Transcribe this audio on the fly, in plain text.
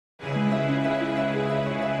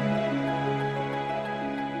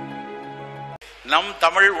நம்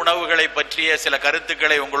தமிழ் உணவுகளை பற்றிய சில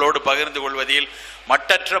கருத்துக்களை உங்களோடு பகிர்ந்து கொள்வதில்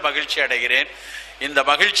மட்டற்ற மகிழ்ச்சி அடைகிறேன். இந்த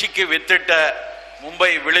மகிழ்ச்சிக்கு வித்திட்ட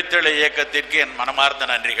மும்பை விழித்தெழு இயக்கத்திற்கு என் மனமார்ந்த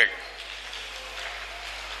நன்றிகள்.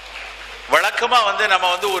 வழக்கமா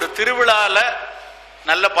நம்ம ஒரு திருவிழால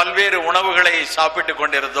நல்ல பல்வேறு உணவுகளை சாப்பிட்டு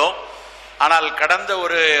கொண்டிருந்தோம். ஆனால் கடந்த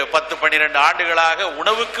ஒரு 10-12 ஆண்டுகளாக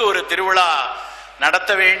உணவுக்கு ஒரு திருவிழா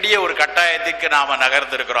நடத்த வேண்டிய ஒரு கட்டாயத்திற்கு நாம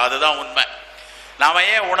நகர்ந்திருக்கிறோம். அதுதான் உண்மை. நாம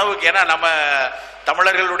ஏன் உணவுக்கு, ஏன்னா நம்ம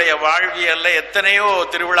தமிழர்களுடைய வாழ்வியல்ல எத்தனையோ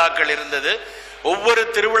திருவிழாக்கள் இருந்தது. ஒவ்வொரு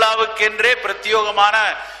திருவிழாவுக்கென்றே பிரத்யேகமான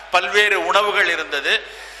பல்வேறு உணவுகள் இருந்தது.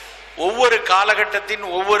 ஒவ்வொரு காலகட்டத்தின்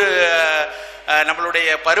ஒவ்வொரு நம்மளுடைய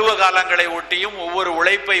பருவ காலங்களை ஒட்டியும் ஒவ்வொரு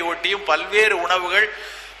உழைப்பை ஒட்டியும் பல்வேறு உணவுகள்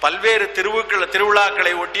பல்வேறு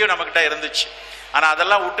திருவிழாக்களை ஒட்டியும் நம்மகிட்ட இருந்துச்சு. ஆனா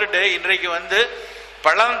அதெல்லாம் விட்டுட்டு இன்றைக்கு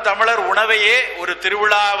பழந்தமிழர் உணவையே ஒரு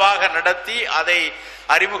திருவிழாவாக நடத்தி அதை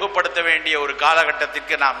அறிமுகப்படுத்த வேண்டிய ஒரு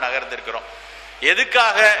காலகட்டத்திற்கு நாம் நகர்ந்திருக்கிறோம்.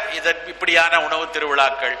 எதுக்காக இப்படியான உணவு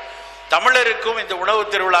திருவிழாக்கள்? தமிழருக்கும் இந்த உணவு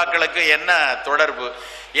திருவிழாக்களுக்கு என்ன தொடர்பு?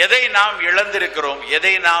 எதை நாம் இழந்திருக்கிறோம்,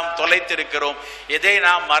 எதை நாம் தொலைத்திருக்கிறோம், எதை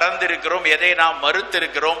நாம் மறந்திருக்கிறோம், எதை நாம்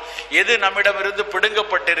மறுத்திருக்கிறோம், எது நம்மிடமிருந்து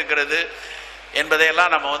பிடுங்கப்பட்டிருக்கிறது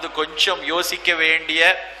என்பதையெல்லாம் நம்ம கொஞ்சம் யோசிக்க வேண்டிய,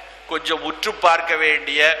 கொஞ்சம் உற்று பார்க்க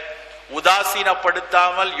வேண்டிய,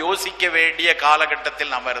 உதாசீனப்படுத்தாமல் யோசிக்க வேண்டிய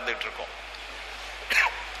காலகட்டத்தில் நாம் இருந்துட்டு இருக்கோம்.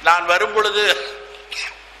 நான் வரும்பொழுது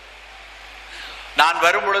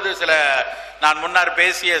நான் முன்னர்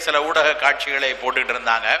பேசிய சில ஊடக காட்சிகளை போட்டுக்கிட்டு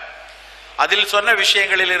இருந்தாங்க. அதில் சொன்ன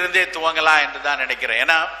விஷயங்களில் இருந்தே துவங்கலாம் என்று தான் நினைக்கிறேன்.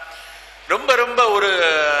 ஏன்னா ரொம்ப ஒரு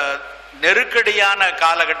நெருக்கடியான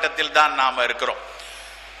காலகட்டத்தில் தான் நாம் இருக்கிறோம்.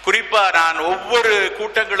 குறிப்பா நான் ஒவ்வொரு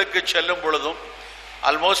கூட்டங்களுக்கு செல்லும் பொழுதும்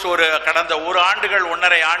ஆல்மோஸ்ட் கடந்த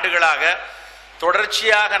 1.5 ஆண்டுகளாக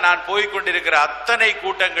தொடர்ச்சியாக நான் போய்கொண்டிருக்கிற அத்தனை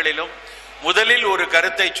கூட்டங்களிலும் முதலில் ஒரு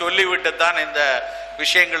கருத்தை சொல்லிவிட்டு தான் இந்த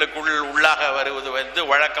விஷயங்களுக்குள் உள்ளாக வருவது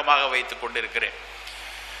வழக்கமாக வைத்துக் கொண்டிருக்கிறேன்.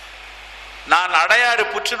 நான் அடையாறு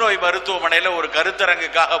புற்றுநோய் மருத்துவமனையில் ஒரு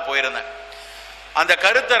கருத்தரங்குக்காக போயிருந்தேன். அந்த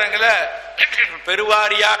கருத்தரங்குல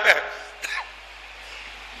பெருவாரியாக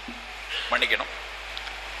மன்னிக்கணும்,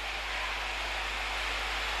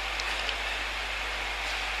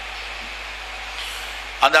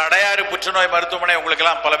 அந்த அடையாறு புற்றுநோய் மருத்துவமனை உங்களுக்கு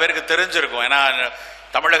எல்லாம் பல பேருக்கு தெரிஞ்சிருக்கும். ஏன்னா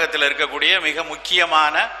தமிழகத்தில் இருக்கக்கூடிய மிக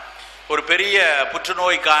முக்கியமான ஒரு பெரிய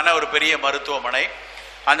புற்றுநோய்க்கான ஒரு பெரிய மருத்துவமனை.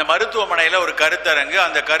 அந்த மருத்துவமனையில் ஒரு கருத்தரங்கு.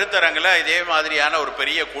 அந்த கருத்தரங்குல இதே மாதிரியான ஒரு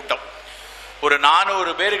பெரிய கூட்டம், ஒரு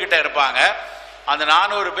 400 பேர்கிட்ட இருப்பாங்க. அந்த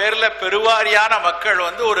 400 பேர்ல பெருவாரியான மக்கள்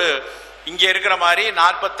இங்கே இருக்கிற மாதிரி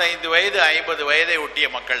 45 வயது 50 வயதை ஒட்டிய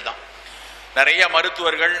மக்கள் தான். நிறைய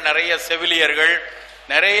மருத்துவர்கள், நிறைய செவிலியர்கள்,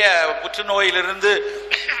 நிறைய புற்றுநோயிலிருந்து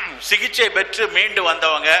சிகிச்சை பெற்று மீண்டு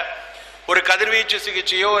வந்தவங்க, ஒரு கதிர்வீச்சு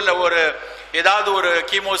சிகிச்சையோ இல்லை ஏதாவது ஒரு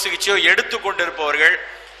கீமோ சிகிச்சையோ எடுத்து கொண்டிருப்பவர்கள்,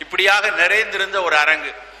 இப்படியாக நிறைந்திருந்த ஒரு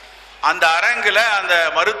அரங்கு. அந்த அரங்குல அந்த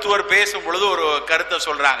மருத்துவர் பேசும் பொழுது ஒரு கருத்தை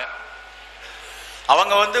சொல்றாங்க.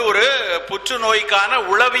 அவங்க ஒரு புற்றுநோய்க்கான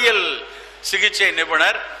உளவியல் சிகிச்சை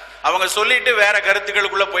நிபுணர். அவங்க சொல்லிட்டு வேற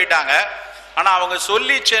கருத்துக்களுக்குள்ள போயிட்டாங்க. ஆனா அவங்க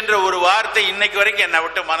சொல்லி சென்ற ஒரு வார்த்தை இன்னைக்கு வரைக்கும் என்னை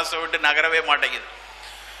விட்டு மனசை விட்டு நகரவே மாட்டேங்குது.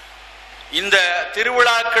 இந்த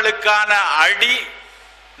திருவிழாக்களுக்கான அடி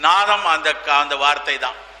நாதம் அந்த வார்த்தை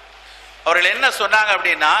தான். அவர்கள் என்ன சொன்னாங்க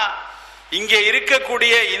அப்படின்னா, இங்கே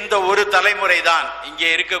இருக்கக்கூடிய இந்த ஒரு தலைமுறை தான், இங்கே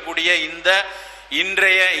இருக்கக்கூடிய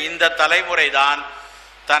இன்றைய இந்த தலைமுறை தான்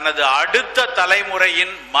தனது அடுத்த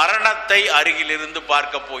தலைமுறையின் மரணத்தை அருகிலிருந்து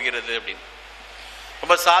பார்க்க போகிறது அப்படின்னு.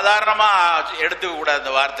 ரொம்ப சாதாரணமா எடுத்துக்க கூடாது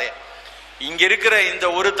இந்த வார்த்தையை. இங்க இருக்கிற இந்த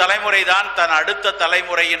ஒரு தலைமுறை தான் தன் அடுத்த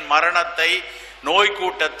தலைமுறையின் மரணத்தை, நோய்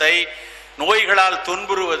கூட்டத்தை, நோய்களால்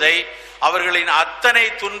துன்புறுவதை, அவர்களின் அத்தனை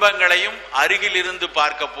துன்பங்களையும் அருகில் இருந்து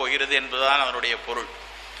பார்க்க போகிறது என்பதுதான் அதனுடைய பொருள்.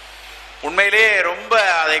 உண்மையிலே ரொம்ப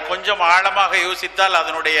அதை கொஞ்சம் ஆழமாக யோசித்தால்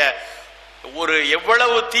அதனுடைய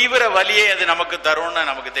எவ்வளவு தீவிர வலியை அது நமக்கு தரும்னு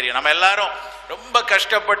நமக்கு தெரியும். நம்ம எல்லாரும் ரொம்ப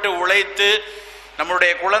கஷ்டப்பட்டு உழைத்து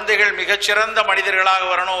நம்மளுடைய குழந்தைகள் மிகச்சிறந்த மனிதர்களாக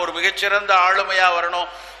வரணும், ஒரு மிகச்சிறந்த ஆளுமையாக வரணும்,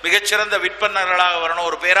 மிகச்சிறந்த விற்பனர்களாக வரணும்,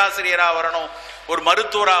 ஒரு பேராசிரியராக வரணும், ஒரு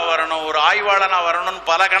மருத்துவராக வரணும், ஒரு ஆய்வாளனாக வரணும்னு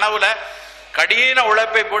பல கனவுல கடின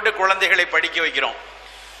உழைப்பை போட்டு குழந்தைகளை படிக்க வைக்கிறோம்.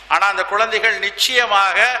 ஆனா அந்த குழந்தைகள்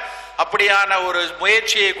நிச்சயமாக அப்படியான ஒரு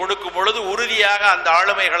முயற்சியை கொடுக்கும் பொழுது உறுதியாக அந்த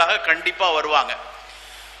ஆளுமைகளாக கண்டிப்பா வருவாங்க.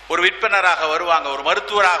 ஒரு விற்பனராக வருவாங்க, ஒரு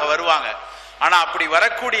மருத்துவராக வருவாங்க. ஆனா அப்படி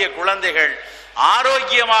வரக்கூடிய குழந்தைகள்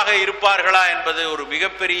ஆரோக்கியமாக இருப்பார்களா என்பது ஒரு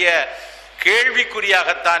மிகப்பெரிய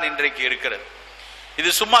கேள்விக்குறியாகத்தான் இன்றைக்கு இருக்கிறது. இது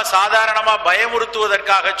சும்மா சாதாரணமா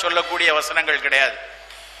பயமுறுத்துவதற்காக சொல்லக்கூடிய வசனங்கள் கிடையாது.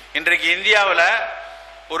 இன்றைக்கு இந்தியாவில்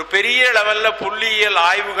ஒரு பெரிய லெவல்ல புள்ளியியல்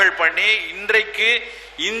ஆய்வுகள் பண்ணி இன்றைக்கு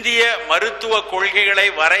இந்திய மருத்துவ கொள்கைகளை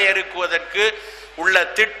வரையறுக்குவதற்கு உள்ள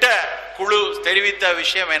திட்ட குழு தெரிவித்த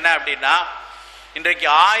விஷயம் என்ன அப்படின்னா, இன்றைக்கு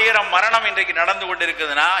 1000 மரணம் இன்றைக்கு நடந்து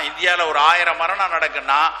கொண்டிருக்குதுன்னா, இந்தியாவில் ஒரு 1000 மரணம்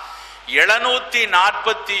நடக்குன்னா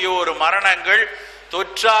 741 மரணங்கள்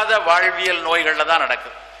தொற்றாத வாழ்வியல் நோய்கள்ல தான்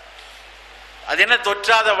நடக்குது. அது என்ன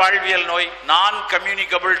தொற்றாத வாழ்வியல் நோய்? நான்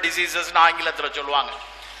கம்யூனிகபிள் டிசீசஸ் ஆங்கிலத்தில் சொல்லுவாங்க.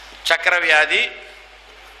 சக்கரை வியாதி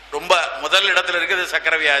ரொம்ப முதல் இடத்துல இருக்குது.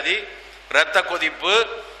 சக்கரை வியாதி, இரத்த கொதிப்பு,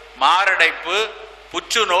 மாரடைப்பு,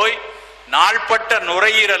 புற்றுநோய், நாள்பட்ட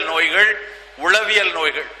நுரையீரல் நோய்கள், உளவியல்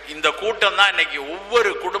நோய்கள். இந்த கூட்டம் தான் இன்னைக்கு ஒவ்வொரு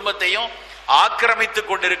குடும்பத்தையும் ஆக்கிரமித்து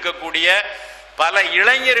கொண்டிருக்கக்கூடிய பல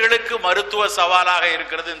இளைஞர்களுக்கு மருத்துவ சவாலாக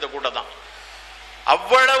இருக்கிறது. இந்த கூட்டம் தான்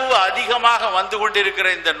அவ்வளவு அதிகமாக வந்து கொண்டிருக்கிற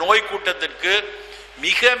இந்த நோய் கூட்டத்திற்கு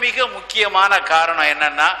மிக மிக முக்கியமான காரணம்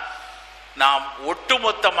என்னன்னா, நாம்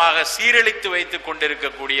ஒட்டுமொத்தமாக சீரழித்து வைத்துக்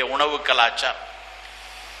கொண்டிருக்கக்கூடிய உணவு கலாச்சாரம்.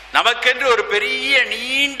 நமக்கென்று ஒரு பெரிய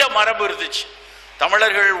நீண்ட மரபு இருந்துச்சு.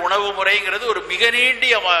 தமிழர்கள் உணவு முறைங்கிறது ஒரு மிக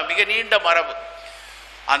நீண்ட மரபு.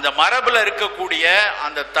 அந்த மரபுல இருக்கக்கூடிய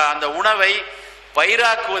அந்த உணவை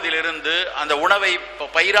பயிராக்குவதிலிருந்து, அந்த உணவை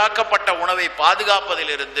பயிராக்கப்பட்ட உணவை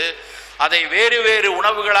பாதுகாப்பதிலிருந்து, அதை வேறு வேறு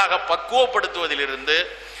உணவுகளாக பக்குவப்படுத்துவதிலிருந்து,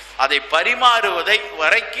 அதை பரிமாறுவதை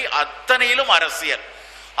வரைக்கு அத்தனையிலும் அரசியல்,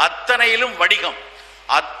 அத்தனையிலும் வணிகம்,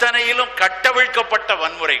 அத்தனையிலும் கட்டவிழ்க்கப்பட்ட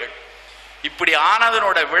வன்முறைகள். இப்படி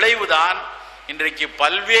ஆனதனோட விளைவுதான் இன்றைக்கு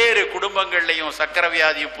பல்வேறு குடும்பங்கள்லையும் சக்கரை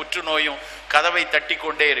வியாதியும் புற்றுநோயும் கதவை தட்டி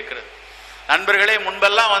கொண்டே இருக்கிறது. நண்பர்களே,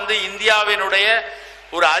 முன்பெல்லாம் இந்தியாவினுடைய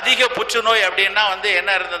ஒரு அதிக புற்றுநோய் அப்படின்னா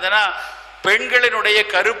என்ன இருந்ததுன்னா, பெண்களினுடைய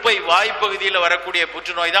கருப்பை வாய்ப்பகுதியில் வரக்கூடிய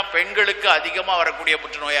புற்றுநோய் தான் பெண்களுக்கு அதிகமாக வரக்கூடிய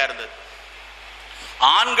புற்றுநோயா இருந்தது.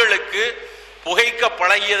 ஆண்களுக்கு புகைக்க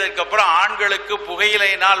பழகியதற்கு அப்புறம் ஆண்களுக்கு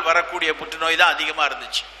புகையிலையினால் வரக்கூடிய புற்றுநோய் தான் அதிகமாக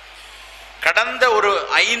இருந்துச்சு. கடந்த ஒரு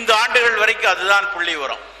 5 ஆண்டுகள் வரைக்கும் அதுதான் புள்ளி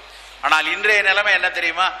வரும். ஆனால் இன்றைய நிலைமை என்ன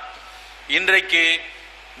தெரியுமா? இன்றைக்கு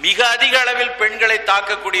மிக அதிக அளவில் பெண்களை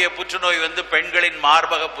தாக்கக்கூடிய புற்றுநோய் பெண்களின்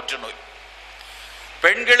மார்பக புற்றுநோய்.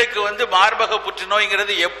 பெண்களுக்கு மார்பக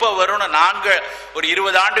புற்றுநோய்ங்கிறது எப்போ வரும்னு நாங்கள் ஒரு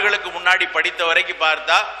 20 ஆண்டுகளுக்கு முன்னாடி படித்த வரைக்கும்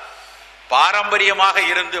பார்த்தா, பாரம்பரியமாக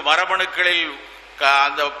இருந்து மரபணுக்களில்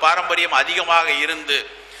அந்த பாரம்பரியம் அதிகமாக இருந்து,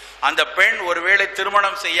 அந்த பெண் ஒருவேளை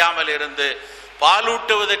திருமணம் செய்யாமல் இருந்து,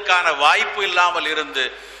 பாலூட்டுவதற்கான வாய்ப்பு இல்லாமல் இருந்து,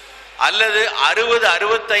 அல்லது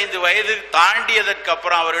 60-65 வயது தாண்டியதற்கு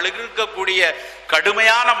அப்புறம் அவர்களுக்கு இருக்கக்கூடிய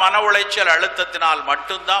கடுமையான மன உளைச்சல் அழுத்தத்தினால்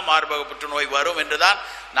மட்டும்தான் மார்பக புற்றுநோய் வரும் என்றுதான்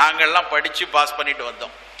நாங்கள்லாம் படித்து பாஸ் பண்ணிட்டு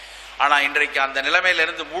வந்தோம். ஆனால் இன்றைக்கு அந்த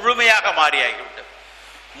நிலைமையிலிருந்து முழுமையாக மாறியாகிவிட்டது.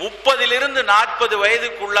 30 - 40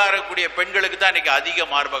 வயதுக்குள்ளாரக்கூடிய பெண்களுக்கு தான் இன்னைக்கு அதிக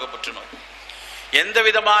மார்பக புற்றுநோய். எந்த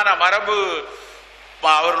விதமான மரபு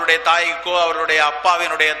அவர்களுடைய தாய்க்கோ, அவருடைய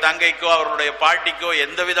அப்பாவினுடைய தங்கைக்கோ, அவருடைய பாட்டிக்கோ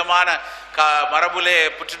எந்த விதமான மரபுலே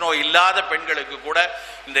புற்றுநோய் இல்லாத பெண்களுக்கு கூட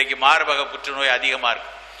இன்றைக்கு மார்பக புற்றுநோய் அதிகமாக இருக்கு.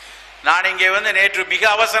 நான் இங்கே நேற்று மிக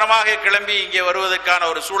அவசரமாக கிளம்பி இங்கே வருவதற்கான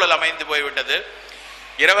ஒரு சூழல் அமைந்து போய்விட்டது.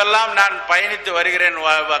 இரவெல்லாம் நான் பயணித்து வருகிறேன்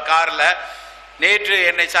காரில். நேற்று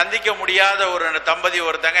என்னை சந்திக்க முடியாத ஒரு தம்பதி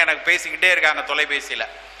ஒருத்தங்க எனக்கு பேசிக்கிட்டே இருக்காங்க தொலைபேசியில்.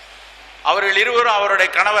 அவர்கள் இருவரும், அவருடைய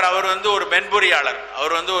கணவர் அவர் ஒரு மென்பொறியாளர்,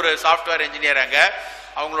 அவர் ஒரு சாஃப்ட்வேர் இன்ஜினியர். அங்கே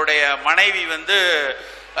அவங்களுடைய மனைவி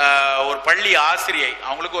ஒரு பள்ளி ஆசிரியை.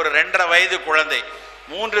 அவங்களுக்கு ஒரு 2.5 வயது குழந்தை.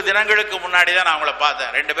 3 தினங்களுக்கு முன்னாடி தான் நான் அவங்கள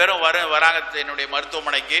பார்த்தேன். 2 பேரும் வராங்க என்னுடைய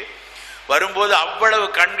மருத்துவமனைக்கு. வரும்போது அவ்வளவு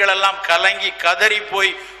கண்களெல்லாம் கலங்கி கதறி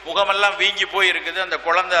போய் முகமெல்லாம் வீங்கி போய் இருக்குது. அந்த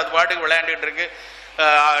குழந்தை அது பாட்டுக்கு விளையாண்டுட்டு இருக்கு.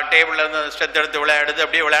 டேபிளில் ஸ்ட்ரெத் எடுத்து விளையாடுது,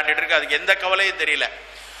 அப்படியே விளையாண்டுட்டு இருக்கு. அதுக்கு எந்த கவலையும் தெரியல.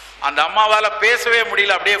 அந்த அம்மாவால் பேசவே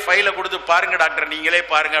முடியல. அப்படியே ஃபைலை கொடுத்து பாருங்க டாக்டர், நீங்களே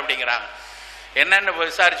பாருங்க அப்படிங்கிறாங்க. என்னென்னு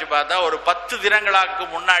விசாரிச்சு பார்த்தா, ஒரு 10 தினங்களுக்கு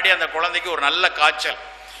முன்னாடி அந்த குழந்தைக்கு ஒரு நல்ல காய்ச்சல்.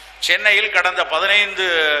 சென்னையில் கடந்த 15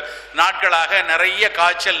 நாட்களாக நிறைய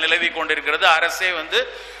காய்ச்சல் நிலவி கொண்டிருக்கிறது. அரசே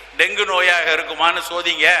டெங்கு நோயாக இருக்குமான்னு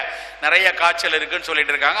சோதிங்க, நிறைய காய்ச்சல் இருக்குன்னு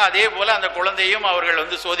சொல்லிட்டு இருக்காங்க. அதே போல் அந்த குழந்தையும்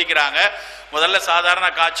அவர்கள் சோதிக்கிறாங்க. முதல்ல சாதாரண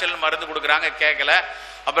காய்ச்சல் மருந்து கொடுக்குறாங்க, கேட்கல.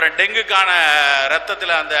 அப்புறம் டெங்குக்கான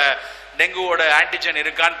ரத்தத்தில் அந்த டெங்குவோட ஆன்டிஜன்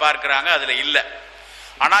இருக்கான்னு பார்க்குறாங்க, அதில் இல்லை.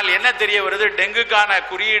 ஆனால் என்ன தெரிய வருது, டெங்குக்கான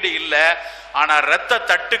குறியீடு இல்லை, ஆனால் இரத்த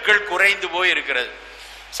தட்டுக்கள் குறைந்து போய் இருக்கிறது.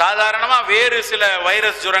 சாதாரணமாக வேறு சில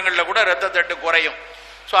வைரஸ் ஜுரங்களில் கூட இரத்த தட்டு குறையும்.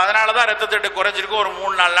 ஸோ அதனால தான் இரத்த தட்டு குறைஞ்சிருக்கும். ஒரு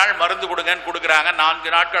 3-4 நாள் மருந்து கொடுங்கன்னு கொடுக்குறாங்க.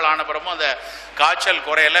 4 நாட்கள் ஆனப்புறமும் அந்த காய்ச்சல்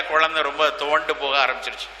குறையல, குழந்தை ரொம்ப துவண்டு போக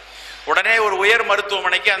ஆரம்பிச்சிருச்சு. உடனே ஒரு உயர்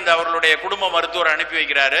மருத்துவமனைக்கு அவர்களுடைய குடும்ப மருத்துவர் அனுப்பி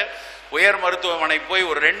வைக்கிறாரு. உயர் மருத்துவமனை போய்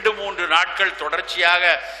ஒரு 2-3 நாட்கள் தொடர்ச்சியாக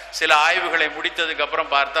சில ஆய்வுகளை முடித்ததுக்கு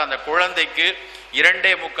அப்புறம் பார்த்தா, அந்த குழந்தைக்கு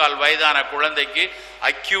 2.25 வயதான குழந்தைக்கு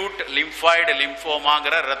அக்யூட் லிம்பாய்டு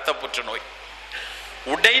லிம்போமாங்கிற இரத்த புற்றுநோய்.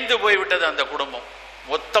 உடைந்து போய்விட்டது அந்த குடும்பம்.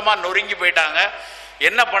 மொத்தமாக நொறுங்கி போயிட்டாங்க.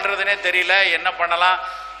 என்ன பண்ணுறதுனே தெரியல, என்ன பண்ணலாம்.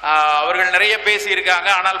 அவர்கள் நிறைய பேசியிருக்காங்க,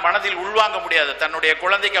 ஆனால் மனதில் உள்வாங்க முடியாது. தன்னுடைய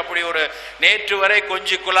குழந்தைக்கு அப்படி ஒரு நேற்று வரை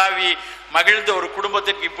கொஞ்சி குலாவி மகிழ்ந்த ஒரு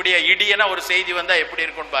குடும்பத்திற்கு இப்படியே இடியன ஒரு செய்தி வந்தால் எப்படி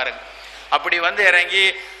இருக்குன்னு பாருங்க. அப்படி வந்து இறங்கி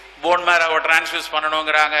போன் மேரோ டிரான்ஸ்ஃபியூஸ்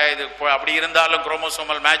பண்ணணுங்கிறாங்க. இது அப்படி இருந்தாலும்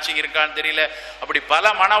குரோமோசோமல் மேட்சிங் இருக்கான்னு தெரியல. அப்படி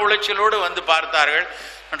பல மன உளைச்சலோடு வந்து பார்த்தார்கள்.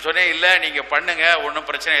 நான் சொன்னேன், இல்லை நீங்கள் பண்ணுங்க, ஒன்றும்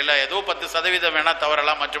பிரச்சனை இல்லை, ஏதோ 10% வேணால்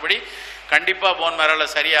தவறலாம், மற்றபடி கண்டிப்பாக போன்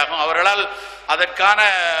மேரோவில் சரியாகும். அவர்களால் அதற்கான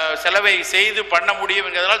செலவை செய்து பண்ண முடியும்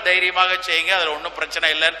என்கிறதால் தைரியமாக செய்யுங்க, அதில் ஒன்றும் பிரச்சனை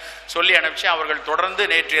இல்லைன்னு சொல்லி அனுப்பிச்சேன். அவர்கள் தொடர்ந்து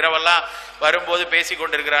நேற்று இரவெல்லாம் வரும்போது பேசி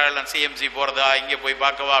கொண்டிருக்கிறார்கள், நான் சிஎம்சி போகிறதா, இங்கே போய்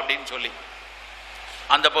பார்க்கவா அப்படின்னு சொல்லி.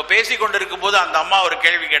 அந்த இப்போ பேசி கொண்டிருக்கும் போது அந்த அம்மா ஒரு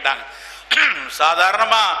கேள்வி கேட்டாங்க.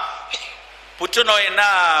 சாதாரணமாக புற்றுநோய்னா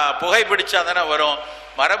புகைப்பிடிச்சா தானே வரும்,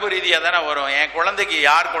 மரபு ரீதியாக தானே வரும், என் குழந்தைக்கு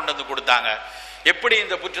யார் கொண்டு வந்து கொடுத்தாங்க, எப்படி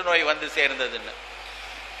இந்த புற்றுநோய் வந்து சேர்ந்ததுன்னு.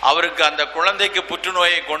 அவருக்கு அந்த குழந்தைக்கு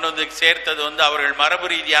புற்றுநோயை கொண்டு வந்து சேர்த்தது வந்து அவர்கள் மரபு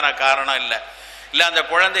ரீதியான காரணம் இல்லை, அந்த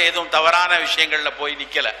குழந்தை எதுவும் தவறான விஷயங்களில் போய்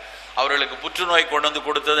நிற்கலை. அவர்களுக்கு புற்றுநோய் கொண்டு வந்து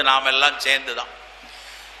கொடுத்தது நாம் எல்லாம் சேர்ந்து தான்.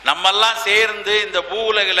 நம்மெல்லாம் சேர்ந்து இந்த பூ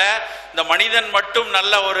உலகில் இந்த மனிதன் மட்டும்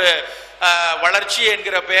நல்ல ஒரு வளர்ச்சி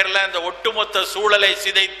என்கிற பெயரில் இந்த ஒட்டுமொத்த சூழலை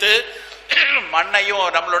சிதைத்து மண்ணையும்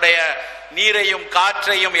நம்மளுடைய நீரையும்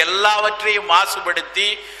காற்றையும் எல்லாவற்றையும் மாசுபடுத்தி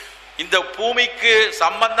இந்த பூமிக்கு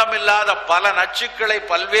சம்பந்தம் இல்லாத பல நச்சுக்களை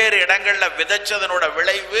பல்வேறு இடங்களில் விதைச்சதனோட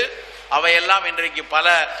விளைவு அவையெல்லாம் இன்றைக்கு பல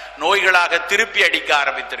நோய்களாக திருப்பி அடிக்க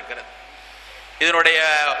ஆரம்பித்திருக்கிறது. இதனுடைய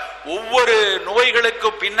ஒவ்வொரு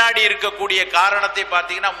நோய்களுக்கும் பின்னாடி இருக்கக்கூடிய காரணத்தை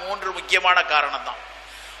பார்த்தீங்கன்னா 3 முக்கியமான காரணம் தான்.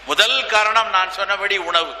 முதல் காரணம் நான் சொன்னபடி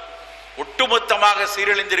உணவு, ஒட்டுமொத்தமாக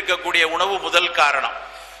சீரழிந்திருக்கக்கூடிய உணவு முதல் காரணம்.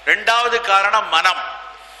 2வது காரணம் மனம்.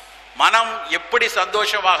 மனம் எப்படி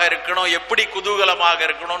சந்தோஷமாக இருக்கணும், எப்படி குதூகலமாக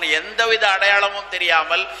இருக்கணும்னு எந்தவித அடையாளமும்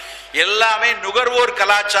தெரியாமல் எல்லாமே நுகர்வோர்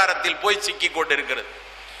கலாச்சாரத்தில் போய் சிக்கி கொண்டிருக்கிறது.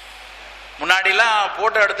 முன்னாடிலாம்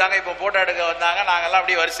ஃபோட்டோ எடுத்தாங்க, இப்போ ஃபோட்டோ எடுக்க வந்தாங்க, நாங்கள்லாம்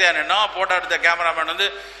அப்படியே வரிசையாக நின்னோம். ஃபோட்டோ எடுத்த கேமராமேன் வந்து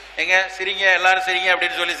எங்க சிரிங்க, எல்லாரும் சிரிங்க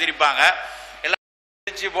அப்படின்னு சொல்லி சிரிப்பாங்க. எல்லாம்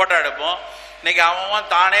சிரிச்சு ஃபோட்டோ எடுப்போம். இன்னைக்கு அவன்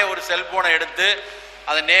தானே ஒரு செல்ஃபோனை எடுத்து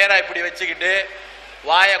அதை நேராக இப்படி வச்சுக்கிட்டு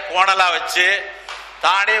வாயை கோணலாக வச்சு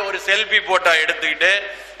தானே ஒரு செல்ஃபி ஃபோட்டோ எடுத்துக்கிட்டு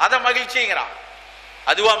அதை மகிழ்ச்சிங்கிறான்.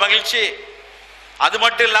 அதுவா மகிழ்ச்சி? அது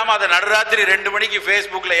மட்டும் இல்லாமல் அதை நடுராத்திரி 2 மணிக்கு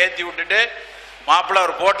ஃபேஸ்புக்கில் ஏற்றி விட்டுட்டு மாப்பிள்ளை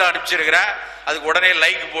ஒரு ஃபோட்டோ அனுப்பிச்சிருக்கிறேன், அதுக்கு உடனே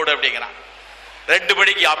லைக் போடு அப்படிங்கிறான் 2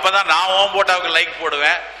 மணிக்கு. அப்போ தான் நான் உன் ஃபோட்டோவுக்கு லைக்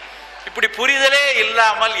போடுவேன். இப்படி புரிதலே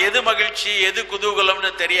இல்லாமல் எது மகிழ்ச்சி எது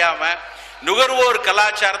குதூகலம்னு தெரியாமல் நுகர்வோர்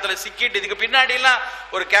கலாச்சாரத்தில் சிக்கிட்டு, இதுக்கு பின்னாடிலாம்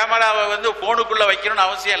ஒரு கேமராவை வந்து ஃபோனுக்குள்ளே வைக்கணும்னு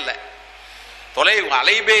அவசியம் இல்லை.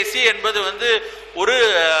 அலைபேசி என்பது வந்து ஒரு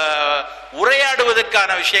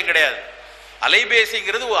உரையாடுவதற்கான விஷயம் கிடையாது.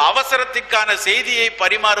 அலைபேசிங்கிறது ஒரு அவசரத்திற்கான செய்தியை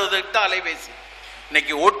பரிமாறுவதற்கு தான் அலைபேசி.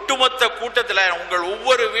 இன்னைக்கு ஒட்டுமொத்த கூட்டத்தில் உங்கள்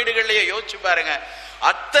ஒவ்வொரு வீடுகள்லையும் யோசிச்சு பாருங்க,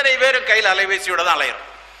 அத்தனை பேரும் கையில் அலைபேசியோட தான் அலையிறோம்.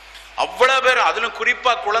 அவ்வளோ பேரும், அதிலும்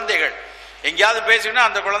குறிப்பாக குழந்தைகள். எங்கேயாவது பேசினா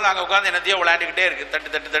அந்த குழந்தை அங்கே உட்காந்து என்னத்தையோ விளையாண்டுக்கிட்டே இருக்கு, தட்டு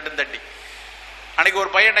தட்டு தட்டுன்னு தட்டி. அன்னைக்கு ஒரு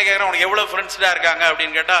பையனை கேட்குறேன், உனக்கு எவ்வளோ ஃப்ரெண்ட்ஸ்டாக இருக்காங்க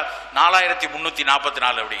அப்படின்னு கேட்டால்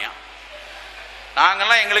 4344 அப்படிங்க.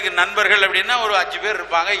 நாங்கள்லாம் எங்களுக்கு நண்பர்கள் அப்படின்னா ஒரு 5 பேர்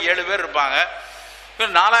இருப்பாங்க, 7 பேர் இருப்பாங்க.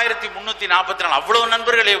 4344 அவ்வளோ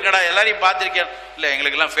நண்பர்கள் இவங்கடா, எல்லாரையும் பார்த்துருக்கேன். இல்லை,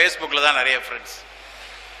 எங்களுக்கெல்லாம் ஃபேஸ்புக்கில் தான் நிறைய ஃப்ரெண்ட்ஸ்.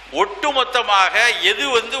 ஒட்டுமொத்தமாக எது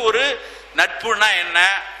வந்து ஒரு நட்புனா என்ன,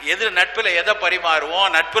 எது நட்பில் எதை பரிமாறுவோம்,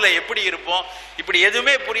 நட்பில் எப்படி இருப்போம், இப்படி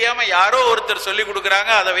எதுவுமே புரியாமல் யாரோ ஒருத்தர் சொல்லி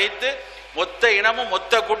கொடுக்குறாங்க. அதை வைத்து மொத்த இனமும்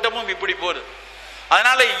மொத்த கூட்டமும் இப்படி போகுது.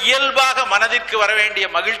 அதனால இயல்பாக மனதிற்கு வர வேண்டிய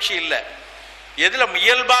மகிழ்ச்சி இல்லை, எதில்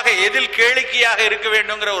இயல்பாக எதில் கேளிக்கையாக இருக்க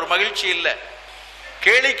வேண்டுங்கிற ஒரு மகிழ்ச்சி இல்லை.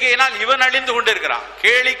 கேளிக்கையினால் இவன் அழிந்து கொண்டு இருக்கிறான்.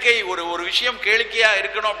 கேளிக்கை ஒரு விஷயம் கேளிக்கையாக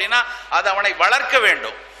இருக்கணும் அப்படின்னா அது அவனை வளர்க்க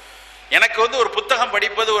வேண்டும். எனக்கு வந்து ஒரு புத்தகம்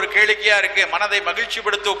படிப்பது ஒரு கேளிக்கையா இருக்கு, மனதை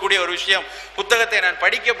மகிழ்ச்சிப்படுத்தக்கூடிய ஒரு விஷயம். புத்தகத்தை நான்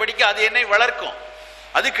படிக்க படிக்க அது என்னை வளர்க்கும்,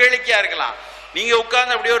 அது கேளிக்கையா இருக்கலாம். நீங்க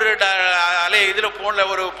உட்கார்ந்து அப்படியே ஒரு இதுல போன்ல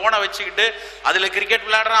ஒரு போனை வச்சுக்கிட்டு அதுல கிரிக்கெட்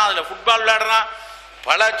விளையாடுறான், அதுல ஃபுட்பால் விளையாடுறான்.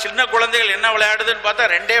 பல சின்ன குழந்தைகள் என்ன விளையாடுதுன்னு பார்த்தா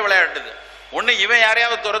 2 விளையாடுது. ஒன்று இவன்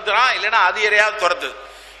யாரையாவது துரத்துறான், இல்லைன்னா அது யாரையாவது துரத்துது.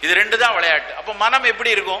 இது 2 தான் விளையாட்டு. அப்போ மனம்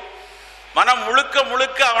எப்படி இருக்கும்? மனம் முழுக்க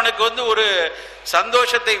முழுக்க அவனுக்கு வந்து ஒரு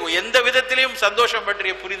சந்தோஷத்தை, எந்த விதத்திலையும் சந்தோஷம்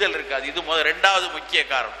பற்றிய புரிதல் இருக்காது. இது 2வது முக்கிய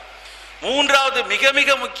காரணம். 3வது மிக மிக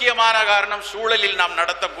முக்கியமான காரணம் சூழலில் நாம்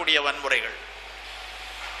நடத்தக்கூடிய வன்முறைகள்.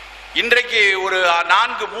 இன்றைக்கு ஒரு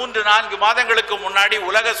 3-4 மாதங்களுக்கு முன்னாடி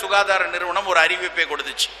உலக சுகாதார நிறுவனம் ஒரு அறிவிப்பை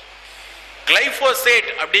கொடுத்துச்சு. கிளைபோசேட்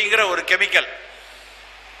அப்படிங்கிற ஒரு கெமிக்கல்,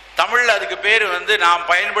 தமிழ்ல அதுக்கு பேர் வந்து நாம்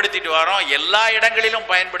பயன்படுத்திட்டு வரோம், எல்லா இடங்களிலும்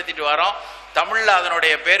பயன்படுத்திட்டு வரோம். தமிழ்ல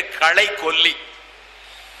அதனுடைய பேர் களை கொல்லி.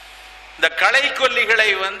 இந்த களை கொல்லிகளை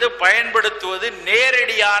வந்து பயன்படுத்துவது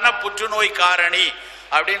நேரடியான புற்றுநோய் காரணி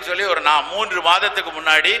அப்படின்னு சொல்லி ஒரு 3 மாதத்துக்கு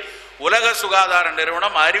முன்னாடி உலக சுகாதார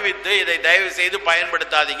நிறுவனம் அறிவித்து இதை தயவு செய்து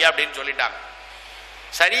பயன்படுத்தாதீங்க அப்படின்னு சொல்லிட்டாங்க.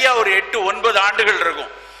 சரியா ஒரு 8-9 ஆண்டுகள்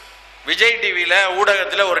இருக்கும். விஜய் டிவியில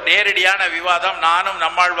ஊடகத்தில் ஒரு நேரடியான விவாதம் நானும்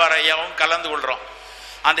நம்மாழ்வார் ஐயாவும் கலந்து கொள்றோம்.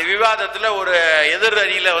 அந்த விவாதத்தில் ஒரு எதிர்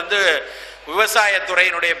அணியில் வந்து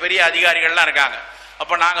விவசாயத்துறையினுடைய பெரிய அதிகாரிகள்லாம் இருக்காங்க.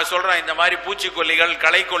 அப்போ நாங்கள் சொல்கிறோம், இந்த மாதிரி பூச்சிக்கொல்லிகள்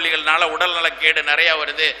களைக்கொல்லிகள்னால உடல்நலக்கேடு நிறையா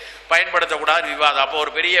வருது, பயன்படுத்தக்கூடாது விவாதம். அப்போ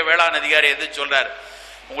ஒரு பெரிய வேளாண் அதிகாரி எது சொல்கிறார்,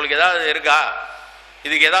 உங்களுக்கு ஏதாவது இருக்கா,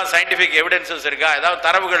 இதுக்கு ஏதாவது சயின்டிஃபிக் எவிடன்சஸ் இருக்கா, ஏதாவது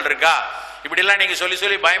தரவுகள் இருக்கா, இப்படிலாம் நீங்கள் சொல்லி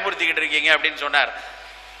சொல்லி பயமுறுத்திக்கிட்டு இருக்கீங்க அப்படின்னு சொன்னார்.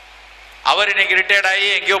 அவர் இன்னைக்கு ரிட்டையர்ட் ஆகி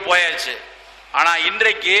எங்கேயோ போயாச்சு. ஆனால்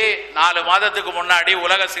இன்றைக்கு 4 மாதத்துக்கு முன்னாடி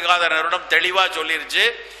உலக சுகாதார நிறுவனம் தெளிவாக சொல்லிருச்சு,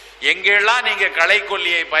 எங்கெல்லாம் நீங்கள்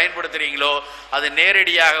களைக்கொல்லியை பயன்படுத்துறீங்களோ அது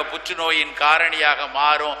நேரடியாக புற்றுநோயின் காரணியாக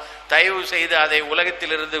மாறும், தயவு செய்து அதை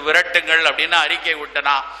உலகத்திலிருந்து விரட்டுங்கள் அப்படின்னு அறிக்கை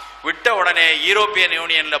விட்ட உடனே யூரோப்பியன்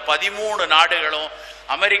யூனியன்ல 13 நாடுகளும்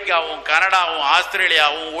அமெரிக்காவும் கனடாவும்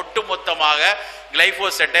ஆஸ்திரேலியாவும் ஒட்டுமொத்தமாக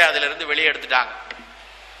கிளைபோசெட்டை அதிலிருந்து வெளியே எடுத்துட்டாங்க.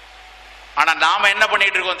 ஆனா நாம என்ன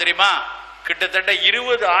பண்ணிட்டு இருக்கோம் தெரியுமா, கிட்டத்தட்ட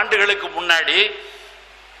 20 ஆண்டுகளுக்கு முன்னாடி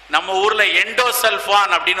நம்ம ஊர்ல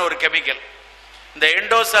எண்டோசல்ஃபான் அப்படின்னு ஒரு கெமிக்கல், இந்த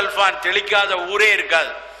எண்டோசல்ஃபான் தெளிக்காத ஊரே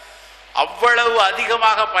இருக்காது. அவ்வளவு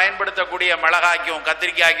அதிகமாக பயன்படுத்தக்கூடிய மிளகாய்க்கும்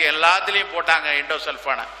கத்திரிக்காய்க்கும் எல்லாத்துலேயும் போட்டாங்க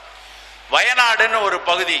எண்டோசல்ஃபானை. வயநாடுன்னு ஒரு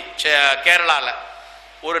பகுதி கேரளால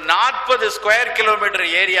ஒரு 40 ஸ்கொயர் கிலோமீட்டர்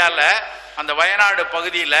ஏரியாவில், அந்த வயநாடு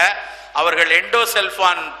பகுதியில் அவர்கள்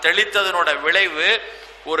எண்டோசல்ஃபான் தெளித்ததனோட விளைவு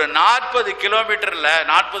ஒரு 40 கிலோமீட்டர்ல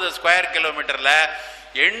 40 ஸ்கொயர் கிலோமீட்டர்ல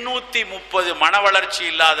 830 மன வளர்ச்சி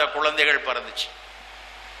இல்லாத குழந்தைகள் பிறந்துச்சு.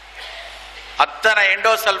 அத்தனை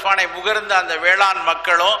எண்டோசல்ஃபானை முகர்ந்த அந்த வேளாண்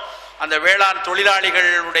மக்களும் அந்த வேளாண்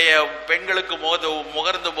தொழிலாளிகளுடைய பெண்களுக்கு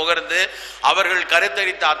முகர்ந்து அவர்கள்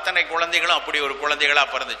கருத்தரித்த அத்தனை குழந்தைகளும் அப்படி ஒரு குழந்தைகளா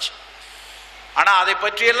பிறந்துச்சு. ஆனா அதை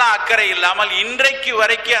பற்றியெல்லாம் அக்கறை இல்லாமல் இன்றைக்கு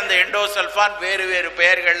வரைக்கும் அந்த எண்டோசல்ஃபான் வேறு வேறு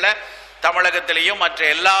பெயர்களில் தமிழகத்திலையும் மற்ற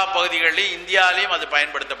எல்லா பகுதிகளிலும் இந்தியாவிலையும் அது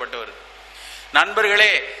பயன்படுத்தப்பட்டு வருது.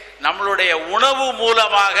 நண்பர்களே, நம்மளுடைய உணவு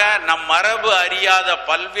மூலமாக நம் மரபு அறியாத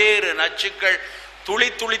பல்வேறு நச்சுக்கள் துளி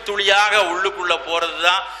துளி துளியாக உள்ளுக்குள்ள போறது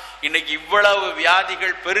தான் இன்னைக்கு இவ்வளவு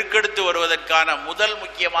வியாதிகள் பெருக்கெடுத்து வருவதற்கான முதல்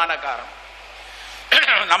முக்கியமான காரணம்.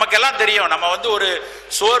 நமக்கெல்லாம் தெரியும், நம்ம வந்து ஒரு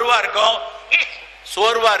சோர்வா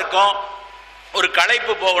இருக்கோம், ஒரு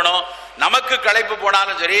களைப்பு போகணும். நமக்கு களைப்பு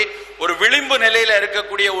போனாலும் சரி, ஒரு விளிம்பு நிலையில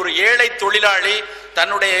இருக்கக்கூடிய ஒரு ஏழை தொழிலாளி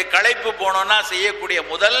தன்னுடைய களைப்பு போனோம்னா செய்யக்கூடிய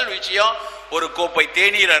முதல் விஷயம் ஒரு கோப்பை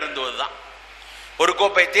தேநீர் அருந்துவதுதான். ஒரு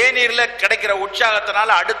கோப்பை தேநீர்ல கிடைக்கிற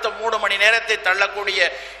உற்சாகத்தினால அடுத்த 3 மணி நேரத்தை தள்ளக்கூடிய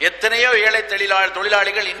எத்தனையோ ஏழை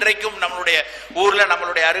தொழிலாளிகள் இன்றைக்கும் நம்மளுடைய ஊர்ல,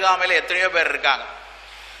 நம்மளுடைய அருகாமையில எத்தனையோ பேர் இருக்காங்க.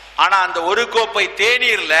 ஆனா அந்த ஒரு கோப்பை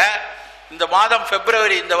தேநீர்ல இந்த மாதம்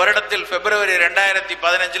இந்த வருடத்தில் பிப்ரவரி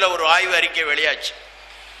 2015 ஒரு ஆய்வு அறிக்கை வெளியாச்சு.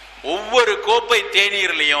 ஒவ்வொரு கோப்பை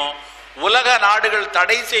தேநீர்லையும் உலக நாடுகள்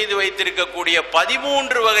தடை செய்து வைத்திருக்கக்கூடிய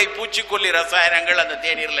 13 வகை பூச்சிக்கொல்லி ரசாயனங்கள் அந்த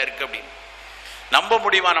தேநீர்ல இருக்கு. அப்படின்னு நம்ப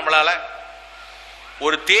முடியுமா நம்மளால?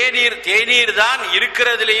 ஒரு தேநீர் தான்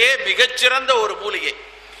இருக்கிறதுலேயே மிகச்சிறந்த ஒரு மூலிகை.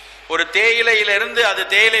 ஒரு தேயிலையிலிருந்து, அது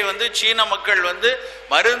தேயிலை வந்து சீன மக்கள் வந்து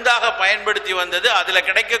மருந்தாக பயன்படுத்தி வந்தது. அதுல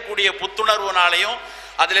கிடைக்கக்கூடிய புத்துணர்வுனாலையும்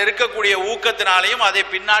அதில் இருக்கக்கூடிய ஊக்கத்தினாலையும் அதை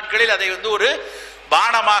பின்னாட்களில் அதை வந்து ஒரு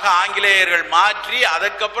பானமாக ஆங்கிலேயர்கள் மாற்றி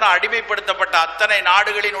அதற்கப்புறம் அடிமைப்படுத்தப்பட்ட அத்தனை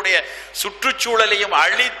நாடுகளினுடைய சுற்றுச்சூழலையும்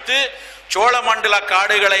அழித்து சோழமண்டல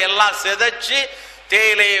காடுகளை எல்லாம் சிதைச்சு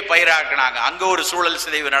தேயிலையை பயிராக்கினாங்க. அங்க ஒரு சூழல்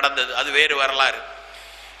சிதைவு நடந்தது, அது வேறு வரலாறு.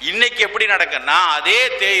 இன்னைக்கு எப்படி நடக்குன்னா, அதே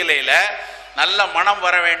தேயிலையில நல்ல மனம்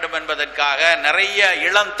வர வேண்டும் என்பதற்காக, நிறைய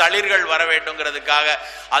இளம் தளிர்கள் வர வேண்டும்ங்கிறதுக்காக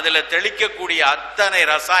அதுல தெளிக்கக்கூடிய அத்தனை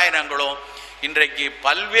ரசாயனங்களும் இன்றைக்கு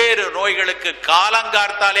பல்வேறு நோய்களுக்கு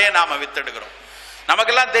காலங்கார்த்தாலே நாம வித்தெடுக்கிறோம்.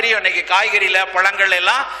 நமக்கெல்லாம் தெரியும், இன்னைக்கு காய்கறியில பழங்கள்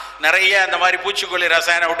எல்லாம் நிறைய அந்த மாதிரி பூச்சிக்கொல்லி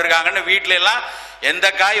ரசாயனம் விட்டுருக்காங்கன்னு. வீட்டுல எல்லாம் எந்த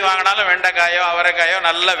காய் வாங்கினாலும் வெண்டைக்காயோ அவரைக்காயோ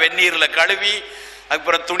நல்ல வெந்நீர்ல கழுவி,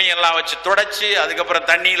 அதுக்கப்புறம் துணியெல்லாம் வச்சு துடைச்சி, அதுக்கப்புறம்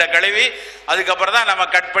தண்ணியில கழுவி, அதுக்கப்புறம் தான் நம்ம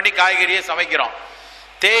கட் பண்ணி காய்கறியை சமைக்கிறோம்.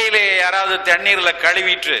 தேயிலையை யாராவது தண்ணீர்ல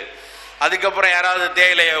கழுவிட்டு அதுக்கப்புறம் யாராவது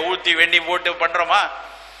தேயிலையை ஊற்றி வெண்ணி போட்டு பண்றோமா?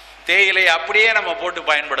 தேயிலையை அப்படியே நம்ம போட்டு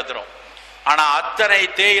பயன்படுத்துறோம். ஆனா அத்தனை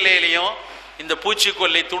தேயிலையிலையும் இந்த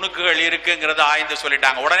பூச்சிக்கொல்லி துணுக்குகள் இருக்குங்கிறத ஆய்ந்து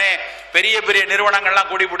சொல்லிட்டாங்க. உடனே பெரிய பெரிய நிறுவனங்கள்லாம்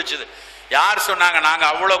கூடி பிடிச்சது. யார் சொன்னாங்க, நாங்க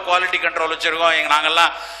அவ்வளவு குவாலிட்டி கண்ட்ரோல் வச்சிருக்கோம்,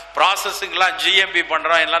 நாங்கெல்லாம் ப்ராசஸிங்லாம் ஜிஎம்பி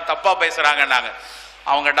பண்றோம், எல்லாம் தப்பா பேசுறாங்கன்னாங்க.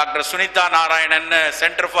 அவங்க doctor Sunita Narayanan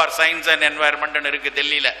centre for science and environment இருக்கு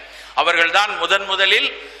டெல்லியில. அவர்கள் தான் முதலில்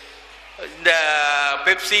இந்த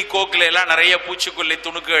பெப்சி கோக்ல எல்லாம் நிறைய பூச்சிக்கொல்லி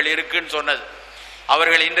துணுக்குகள் இருக்குன்னு சொன்னது.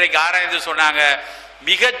 அவர்கள் இன்றைக்கு ஆராய்ந்து சொன்னாங்க,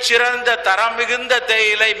 மிகச்சிறந்த தரம் மிகுந்த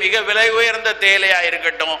தேயிலை, மிக விலை உயர்ந்த தேயிலையா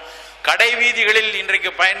இருக்கட்டும், கடை வீதிகளில்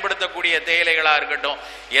இன்றைக்கு பயன்படுத்தக்கூடிய தேயிலைகளா இருக்கட்டும்,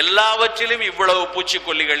 எல்லாவற்றிலும் இவ்வளவு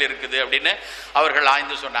பூச்சிக்கொல்லிகள் இருக்குது அப்படின்னு அவர்கள்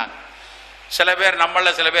ஆய்ந்து சொன்னாங்க. சில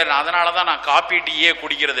பேர் அதனாலதான் நான் காபி டீயே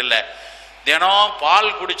குடிக்கிறது இல்லை, தினம்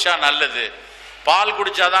பால் குடிச்சா நல்லது, பால்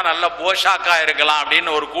குடிச்சாதான் நல்ல போஷாக்கா இருக்கலாம்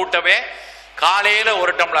அப்படின்னு ஒரு கூட்டமே காலையில்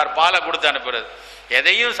ஒரு டம்ளர் பாலை கொடுத்து அனுப்புறது.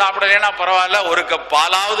 எதையும் சாப்பிடலைன்னா பரவாயில்ல, ஒரு கப்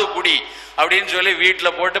பாலாவது குடி அப்படின்னு சொல்லி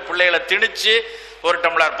வீட்டில் போட்டு பிள்ளைகளை திணிச்சு ஒரு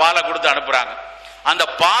டம்ளர் பாலை கொடுத்து அனுப்புறாங்க. அந்த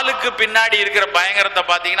பாலுக்கு பின்னாடி இருக்கிற பயங்கரத்தை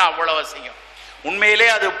பார்த்தீங்கன்னா அவ்வளவு அசிங்கம். உண்மையிலே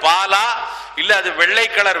அது பாலா இல்லை அது வெள்ளை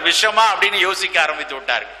கலர் விஷமா அப்படின்னு யோசிக்க ஆரம்பித்து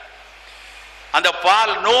விட்டார்கள். அந்த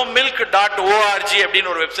பால் nomilk.org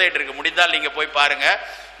அப்படின்னு ஒரு வெப்சைட் இருக்கு, முடிந்தால் நீங்க போய் பாருங்க.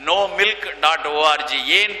 nomilk.org.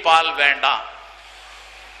 ஏன் பால் வேண்டாம்?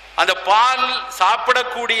 அந்த பால்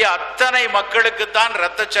சாப்பிடக்கூடிய அத்தனை மக்களுக்கு தான்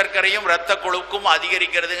இரத்த சர்க்கரையும் இரத்த கொழுப்பும்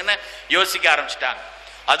அதிகரிக்கிறதுன்னு யோசிக்க ஆரம்பிச்சிட்டாங்க.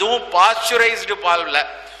 அதுவும் பாஸ்சுரைஸ்டு பால்ல,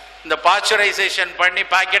 இந்த பாஸ்சுரைசேஷன் பண்ணி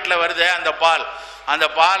பாக்கெட்ல வருது அந்த பால், அந்த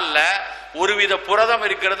பால்ல ஒருவித புரதம்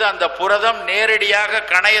இருக்கிறது. அந்த புரதம் நேரடியாக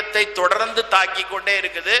கணையத்தை தொடர்ந்து தாக்கி கொண்டே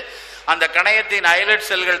இருக்குது. அந்த கணையத்தின் ஐலட்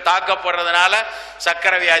செல்கள் தாக்கப்படுறதுனால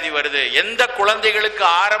சர்க்கரை வியாதி வருது. எந்த குழந்தைகளுக்கு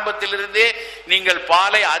ஆரம்பத்திலிருந்தே நீங்கள்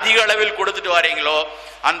பாலை அதிக அளவில் கொடுத்துட்டு வரீங்களோ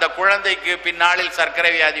அந்த குழந்தைக்கு பின்னாளில்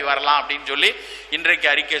சர்க்கரை வியாதி வரலாம் அப்படின்னு சொல்லி இன்றைக்கு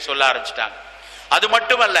அறிக்கை சொல்ல ஆரம்பிச்சிட்டாங்க. அது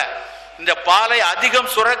மட்டுமல்ல, இந்த பாலை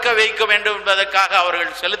அதிகம் சுரக்க வைக்க வேண்டும் என்பதற்காக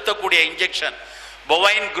அவர்கள் செலுத்தக்கூடிய இன்ஜெக்ஷன்,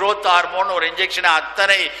 பொவைன் growth ஹார்மோன் ஒரு இன்ஜெக்ஷனை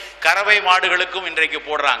அத்தனை கறவை மாடுகளுக்கும் இன்றைக்கு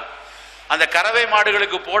போடுறாங்க. அந்த கறவை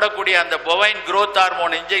மாடுகளுக்கு போடக்கூடிய அந்த பொவைன் growth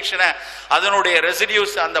ஹார்மோன் இன்ஜெக்ஷனை அதனுடைய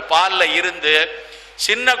ரெசிடியூஸ் அந்த பாலில் இருந்து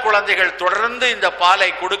சின்ன குழந்தைகள் தொடர்ந்து இந்த பாலை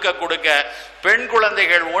கொடுக்க கொடுக்க பெண்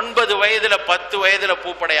குழந்தைகள் 9 வயதுல 10 வயதுல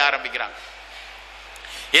பூப்படைய ஆரம்பிக்கிறாங்க.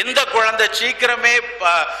 எந்த குழந்தை சீக்கிரமே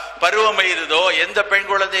பருவம் எய்துதோ, எந்த பெண்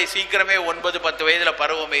குழந்தை சீக்கிரமே 9-10 வயதுல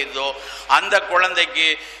பருவம் எய்துதோ அந்த குழந்தைக்கு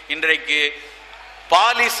இன்றைக்கு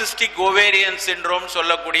பாலிசிஸ்டிக் ஓவேரியன் சிண்ட்ரோம்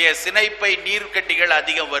சொல்லக்கூடிய சினைப்பை நீர்க்கட்டிகள்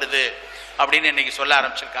அதிகம் வருது அப்படின்னு இன்னைக்கு சொல்ல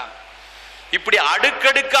ஆரம்பிச்சிருக்காங்க. இப்படி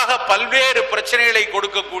அடுக்கடுக்காக பல்வேறு பிரச்சனைகளை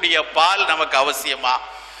கொடுக்கக்கூடிய பால் நமக்கு அவசியமா?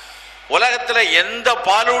 உலகத்துல எந்த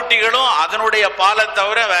பாலூட்டிகளும் அதனுடைய பாலை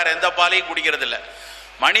தவிர வேற எந்த பாலையும் குடிக்கிறது இல்லை.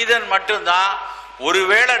 மனிதன் மட்டும்தான்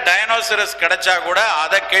ஒருவேளை டைனோசரஸ் கிடைச்சா கூட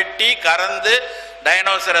அதை கெட்டி கறந்து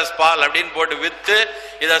டைனோசரஸ் பால் அப்படின்னு போட்டு வித்து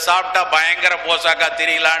இதை சாப்பிட்டா பயங்கர போசாக்கா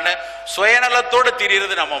திரியலான்னு சுயநலத்தோடு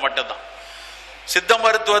திரியிறது நம்ம மட்டும்தான். சித்த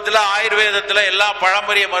மருத்துவத்தில், ஆயுர்வேதத்தில், எல்லா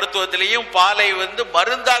பழம்பரிய மருத்துவத்திலையும் பாலை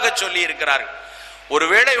மருந்தாக சொல்லி இருக்கிறார்கள்.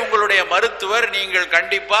 ஒருவேளை உங்களுடைய மருத்துவர் நீங்கள்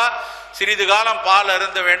கண்டிப்பா சிறிது காலம் பால்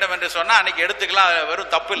அருந்த வேண்டும் என்று சொன்னா அன்னைக்கு எடுத்துக்கலாம்,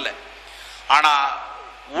 வெறும் தப்பு இல்லை. ஆனா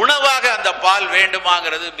உணவாக அந்த பால்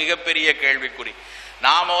வேண்டுமாங்கிறது மிகப்பெரிய கேள்விக்குறி.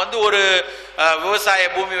 நாம ஒரு விவசாய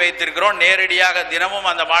பூமி வைத்திருக்கிறோம், நேரடியாக தினமும்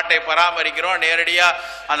அந்த மாட்டை பராமரிக்கிறோம், நேரடியா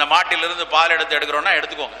அந்த மாட்டிலிருந்து பால் எடுக்கிறோம்னா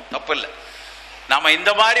எடுத்துக்கோங்க, தப்பு இல்லை. நம்ம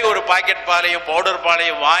இந்த மாதிரி ஒரு பாக்கெட் பாலையும் பவுடர்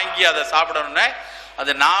பாலையும் வாங்கி அதை சாப்பிடணும்னா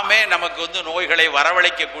அது நாமே நமக்கு நோய்களை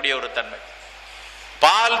வரவழைக்கக்கூடிய ஒரு தன்மை.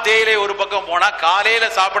 பால் தேயிலை ஒரு பக்கம் போனா காலையில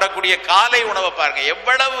சாப்பிடக்கூடிய காலை உணவை பாருங்க,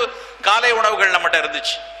 எவ்வளவு காலை உணவுகள் நம்மகிட்ட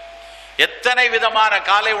இருந்துச்சு, எத்தனை விதமான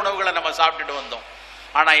காலை உணவுகளை நம்ம சாப்பிட்டுட்டு வந்தோம்.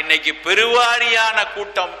 ஆனா இன்னைக்கு பெருவாரியான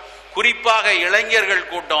கூட்டம், குறிப்பாக இளைஞர்கள்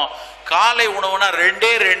கூட்டம், காலை உணவுனா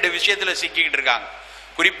 2 விஷயத்துல சிக்கிக்கிட்டு இருக்காங்க.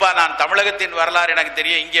 குறிப்பா நான் தமிழகத்தின் வரலாறு எனக்கு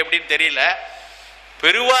தெரியும், இங்க எப்படின்னு தெரியல.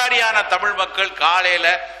 பெருவாரியான தமிழ் மக்கள் காலையில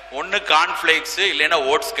ஒன்று கார்ன்ஃபிளேக்ஸ் இல்லைன்னா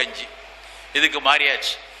ஓட்ஸ் கஞ்சி, இதுக்கு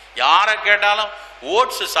மாறியாச்சு. யாரை கேட்டாலும்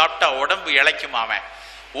ஓட்ஸ் சாப்பிட்டா உடம்பு இளைக்குமாம,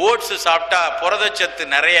 ஓட்ஸ் சாப்பிட்டா புரதச்சத்து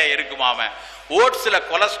நிறைய இருக்குமாம, ஓட்ஸ்ல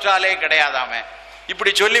கொலஸ்ட்ராலே கிடையாதாம,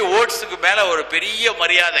 இப்படி சொல்லி ஓட்ஸுக்கு மேல ஒரு பெரிய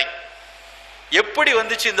மரியாதை. எப்படி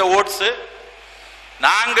வந்துச்சு இந்த ஓட்ஸ்?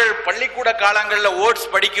 நாங்கள் பள்ளிக்கூட காலங்களில்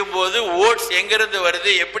ஓட்ஸ் படிக்கும் போது ஓட்ஸ் எங்கிருந்து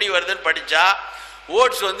வருது எப்படி வருதுன்னு படிச்சா,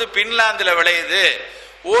 ஓட்ஸ் பின்லாந்துல விளையுது,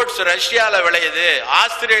 ஓட்ஸ் ரஷ்யால விளையுது,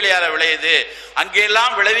 ஆஸ்திரேலியால விளையுது,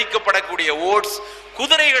 அங்கெல்லாம் விளைவிக்கப்படக்கூடிய ஓட்ஸ்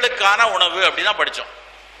குதிரைகளுக்கான உணவு அப்படிதான் படிச்சோம்.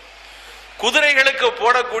 குதிரைகளுக்கு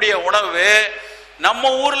போடக்கூடிய உணவு நம்ம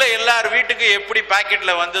ஊர்ல எல்லார் வீட்டுக்கு எப்படி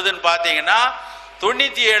பாக்கெட்ல வந்ததுன்னு பாத்தீங்கன்னா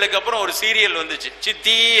 97க்கு அப்புறம் ஒரு சீரியல் வந்துச்சு,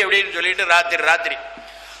 சித்தி அப்படின்னு சொல்லிட்டு ராத்திரி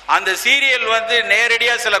அந்த சீரியல்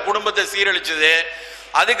நேரடியா சில குடும்பத்தை சீரழிச்சது.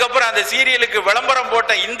 அதுக்கப்புறம் அந்த சீரியலுக்கு விளம்பரம்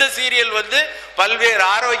போட்ட இந்த சீரியல் பல்வேறு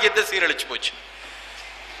ஆரோக்கியத்தை சீரழிச்சு போச்சு.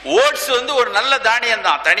 ஓட்ஸ் ஒரு நல்ல தானியம்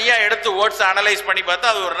தான், தனியா எடுத்து ஓட்ஸ் அனலைஸ் பண்ணி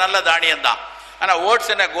பார்த்தா அது ஒரு நல்ல தானியம் தான். ஆனா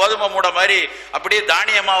ஓட்ஸ் என்ன கோதுமை மூட மாதிரி அப்படியே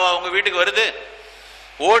தானியமாவா உங்க வீட்டுக்கு வருது?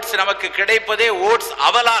 ஓட்ஸ் நமக்கு கிடைப்பதே ஓட்ஸ்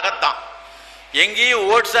அவலாகத்தான். எங்கேயும்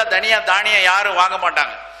ஓட்ஸா தனியா தானியம் யாரும் வாங்க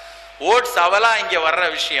மாட்டாங்க. ஓட்ஸ் அவலா இங்க வர்ற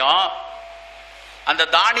விஷயம், அந்த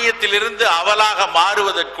தானியத்திலிருந்து அவலாக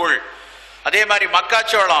மாறுவதற்குள். அதே மாதிரி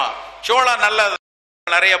மக்காச்சோளம், சோளம் நல்ல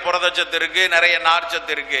நிறைய புரதச்சத்து இருக்கு, நிறைய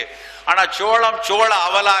நார்ச்சத்து இருக்கு. ஆனா சோள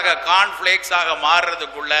அவலாக கார்ன்ஃபிளேக்ஸ் ஆக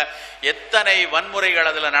மாறுறதுக்குள்ள எத்தனை வன்முறைகள்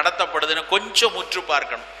அதுல நடத்தப்படுதுன்னு கொஞ்சம் முற்று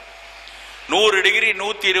பார்க்கணும். 100 டிகிரி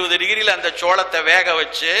 120 டிகிரியில் அந்த சோளத்தை வேக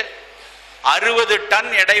வச்சு 60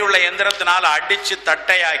 டன் எடையுள்ள எந்திரத்தினால அடிச்சு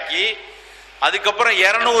தட்டையாக்கி அதுக்கப்புறம்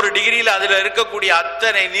 200 டிகிரியில் அதில் இருக்கக்கூடிய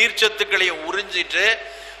அத்தனை நீர்ச்சத்துக்களையும் உறிஞ்சிட்டு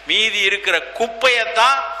மீதி இருக்கிற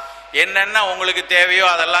குப்பையத்தான் என்னென்ன உங்களுக்கு தேவையோ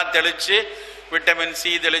அதெல்லாம் தெளித்து விட்டமின்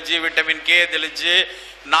சி தெளிச்சு, விட்டமின் கே தெளிச்சு,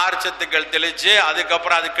 நார்ச்சத்துக்கள் தெளிச்சு,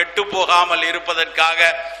 அதுக்கப்புறம் அது கெட்டு போகாமல் இருப்பதற்காக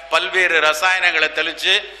பல்வேறு ரசாயனங்களை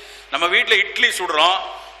தெளிச்சு, நம்ம வீட்டில் இட்லி சுடுறோம்,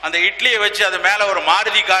 அந்த இட்லியை வச்சு அது மேலே ஒரு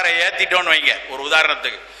மாருதி காரை ஏற்றிட்டோன்னு வைங்க ஒரு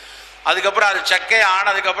உதாரணத்துக்கு. அதுக்கப்புறம் அது சக்கையை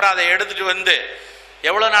ஆனதுக்கப்புறம் அதை எடுத்துட்டு வந்து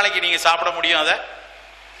எவ்வளோ நாளைக்கு நீங்கள் சாப்பிட முடியும் அதை?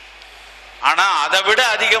 ஆனால் அதை விட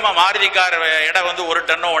அதிகமாக மாருதி கார் எடை வந்து 1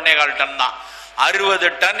 டன்னோ 1.25 டன் தான். 60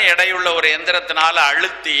 டன் எடையுள்ள ஒரு எந்திரத்தினால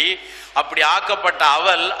அழுத்தி அப்படி ஆக்கப்பட்ட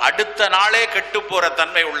அவல் அடுத்த நாளே கெட்டு போகிற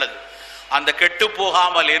தன்மை உள்ளது. அந்த கெட்டு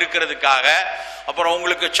போகாமல் இருக்கிறதுக்காக அப்புறம்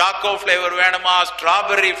உங்களுக்கு சாக்கோ ஃப்ளேவர் வேணுமா,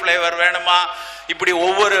 ஸ்ட்ராபெர்ரி ஃப்ளேவர் வேணுமா, இப்படி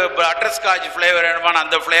ஒவ்வொரு பட்டர்ஸ்காட்ச் ஃப்ளேவர் வேணுமான்னு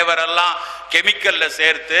அந்த ஃப்ளேவர் எல்லாம் கெமிக்கலில்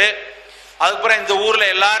சேர்த்து, அதுக்கப்புறம் இந்த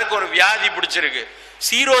ஊரில் எல்லாருக்கும் ஒரு வியாதி பிடிச்சிருக்கு,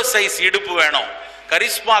 0 சைஸ் இடுப்பு வேணும்,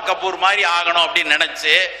 கரிஷ்மா கபூர் மாதிரி ஆகணும் அப்படின்னு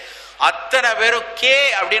நினச்சி அத்தனை பேரும் கே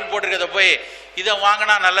அப்படின்னு போட்டிருக்கத போய் இதை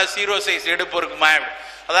வாங்கினா நல்லா 0 சைஸ் இடுப்பு இருக்குமா?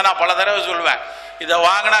 அதான் நான் பல தடவை சொல்லுவேன், இதை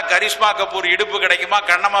வாங்கினா கரிஷ்மா கபூர் இடுப்பு கிடைக்குமா,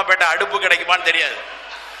 கண்ணம்மாப்பேட்டை அடுப்பு கிடைக்குமான்னு தெரியாது.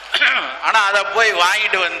 ஆனால் அதை போய்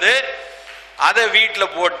வாங்கிட்டு வந்து அதை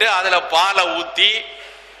வீட்டில் போட்டு அதில் பாலை ஊற்றி,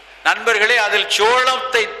 நண்பர்களே அதில்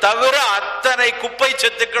சோளத்தை தவிர அத்தனை குப்பை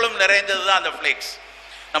சத்துக்களும் நிறைந்தது தான் அந்த ஃப்ளேக்ஸ்.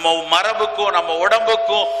 நம்ம மரபுக்கும் நம்ம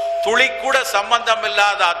உடம்புக்கும் துளி கூட சம்பந்தம்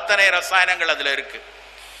இல்லாத அத்தனை ரசாயனங்கள் அதில் இருக்கு.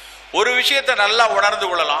 ஒரு விஷயத்தை நல்லா உணர்ந்து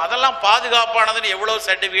கொள்ளலாம், அதெல்லாம் பாதுகாப்பானதுன்னு எவ்வளோ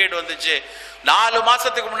சர்டிஃபிகேட் வந்துச்சு. 4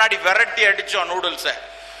 மாசத்துக்கு முன்னாடி விரட்டி அடித்தோம் நூடுல்ஸை,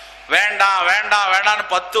 வேண்டாம் வேண்டாம் வேண்டான்னு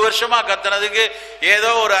 10 வருஷமா கத்துனதுக்கு ஏதோ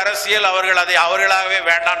ஒரு அரசியல் அவர்கள் அதை அவர்களாகவே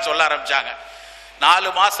வேண்டான்னு சொல்ல ஆரம்பிச்சாங்க.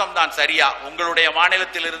 4 மாசம் தான் சரியா. உங்களுடைய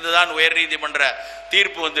மாநிலத்தில் இருந்து தான் உயர் நீதிமன்ற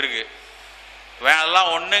தீர்ப்பு வந்திருக்கு.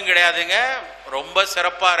 வேணெல்லாம் ஒன்றும் கிடையாதுங்க, ரொம்ப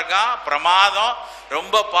சிறப்பாக இருக்கான், பிரமாதம்,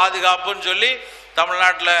 ரொம்ப பாதுகாப்புன்னு சொல்லி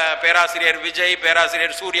தமிழ்நாட்டில் பேராசிரியர் விஜய்,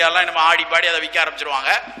 பேராசிரியர் சூர்யாலாம் நம்ம ஆடி பாடி அதை விற்க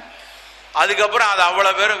ஆரம்பிச்சிருவாங்க. அதுக்கப்புறம் அதை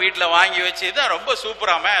அவ்வளோ பேரும் வீட்டில் வாங்கி வச்சு தான் ரொம்ப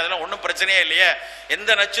சூப்பராமே, அதெல்லாம் ஒன்றும் பிரச்சனையே இல்லையே,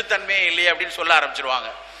 எந்த நச்சுத்தன்மையும் இல்லையே அப்படின்னு சொல்ல ஆரம்பிச்சிருவாங்க.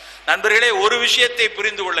 நண்பர்களே, ஒரு விஷயத்தை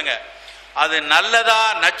புரிந்து கொள்ளுங்க, அது நல்லதா,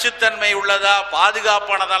 நச்சுத்தன்மை உள்ளதா,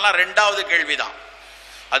 பாதுகாப்பானதெல்லாம் 2வது கேள்விதான்.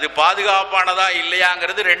 அது பாதுகாப்பானதா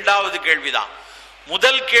இல்லையாங்கிறது 2வது கேள்விதான்.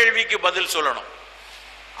 முதல் கேள்விக்கு பதில் சொல்லணும்,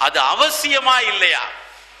 அது அவசியமா இல்லையா?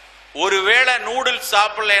 ஒருவேளை நூடுல்ஸ்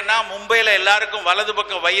சாப்பிடலன்னா மும்பையில் எல்லாருக்கும் வலது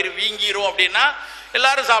பக்கம் வயிறு வீங்கிரும் அப்படின்னா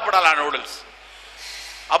எல்லாரும் சாப்பிடலாம் நூடுல்ஸ்.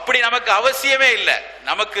 அப்படி நமக்கு அவசியமே இல்லை,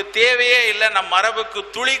 நமக்கு தேவையே இல்லை, நம் மரபுக்கு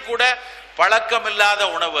துளி கூட பழக்கம் இல்லாத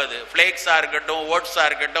உணவு அது. ஃப்ளேக்ஸாக இருக்கட்டும், ஓட்ஸாக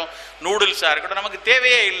இருக்கட்டும், நூடுல்ஸாக இருக்கட்டும், நமக்கு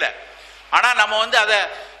தேவையே இல்லை. ஆனால் நம்ம வந்து அதை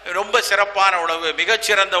ரொம்ப சிறப்பான உணவு,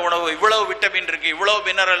 மிகச்சிறந்த உணவு, இவ்வளவு விட்டமின் இருக்கு, இவ்வளவு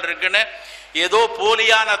மினரல் இருக்குன்னு ஏதோ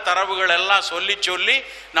போலியான தரவுகள் எல்லாம் சொல்லி சொல்லி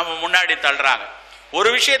நம்ம முன்னாடி தள்ளுறாங்க. ஒரு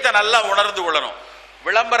விஷயத்தை நல்லா உணர்ந்து கொள்ளணும்,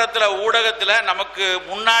 விளம்பரத்தில் ஊடகத்தில் நமக்கு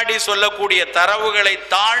முன்னாடி சொல்லக்கூடிய தரவுகளை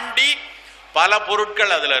தாண்டி பல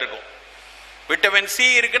பொருட்கள் அதில் இருக்கும். விட்டமின் சி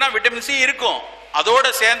இருக்குன்னா விட்டமின் சி இருக்கும், அதோட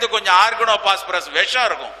சேர்ந்து கொஞ்சம் ஆர்கனோ பாஸ்பரஸ் விஷம்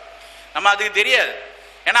இருக்கும். நம்ம அதுக்கு தெரியாது,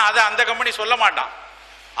 ஏன்னா அதை அந்த கம்பெனி சொல்ல மாட்டான்.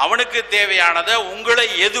 அவனுக்கு தேவையானதை உங்களை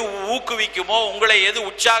எது ஊக்குவிக்குமோ, உங்களை எது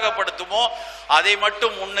உற்சாகப்படுத்துமோ அதை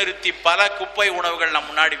மட்டும் முன்னிறுத்தி பல குப்பை உணவுகள் நம்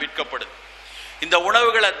முன்னாடி விற்கப்படுது. இந்த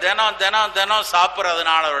உணவுகளை தினம் தினம் தினம்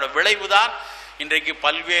சாப்பிட்றதுனால விளைவு தான் இன்றைக்கு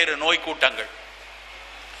பல்வேறு நோய் கூட்டங்கள்.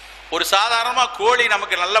 ஒரு சாதாரணமாக கோழி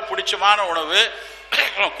நமக்கு நல்ல பிடிச்சமான உணவு.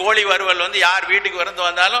 கோழி வறுவல் வந்து யார் வீட்டுக்கு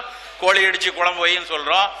வந்தாலும் கோழி அடித்து குழம்பு வைன்னு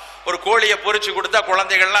சொல்கிறோம். ஒரு கோழியை பொரிச்சு கொடுத்தா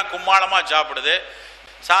குழந்தைகள்லாம் கும்மாளமாக சாப்பிடுது.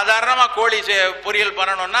 சாதாரணமாக கோழி பொரியல்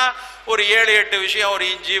பண்ணணும்னா ஒரு 7-8 விஷயம், ஒரு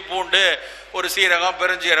இஞ்சி பூண்டு, ஒரு சீரகம்,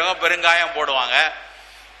 பெருஞ்சீரகம், பெருங்காயம் போடுவாங்க.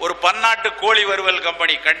 ஒரு பன்னாட்டு கோழி வறுவல்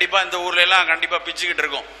கம்பெனி கண்டிப்பாக இந்த ஊர்லெல்லாம் கண்டிப்பாக பிச்சுக்கிட்டு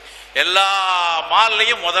இருக்கும். எல்லா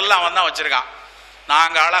மால்லையும் முதல்ல அவன் தான் வச்சுருக்கான்,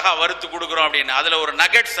 நாங்கள் அழகாக வறுத்து கொடுக்குறோம் அப்படின்னு. அதில் ஒரு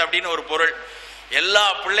நகெட்ஸ் அப்படின்னு ஒரு பொருள், எல்லா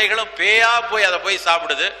பிள்ளைகளும் பேயா போய் அதை போய்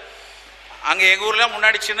சாப்பிடுது. அங்கே எங்கள் ஊரில்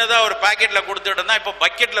முன்னாடி சின்னதாக ஒரு பாக்கெட்டில் கொடுத்துட்டு இருந்தால் இப்போ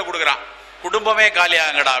பக்கெட்டில் கொடுக்குறான், குடும்பமே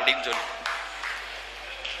காலியாகங்கடா அப்படின்னு சொல்லி.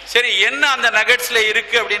 சரி, என்ன அந்த நகெட்ஸில்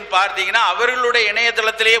இருக்குது அப்படின்னு பார்த்தீங்கன்னா அவர்களுடைய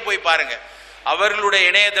இணையதளத்திலேயே போய் பாருங்கள். அவர்களுடைய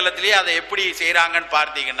இணையதளத்திலேயே அதை எப்படி செய்கிறாங்கன்னு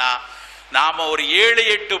பார்த்தீங்கன்னா, நாம் ஒரு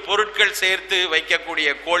 7-8 பொருட்கள் சேர்த்து வைக்கக்கூடிய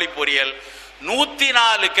கோழி பொரியல்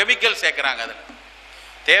 104 கெமிக்கல் சேர்க்குறாங்க. அதில்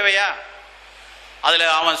தேவையா? அதில்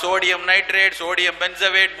அவன் sodium nitrate, sodium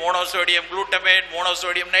benzoate, monosodium glutamate,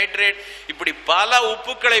 monosodium nitrate, இப்படி பல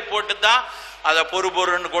உப்புக்களை போட்டு தான் அதை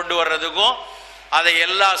பொறுன்னு கொண்டு வர்றதுக்கும், அதை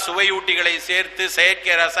எல்லா சுவையூட்டிகளை சேர்த்து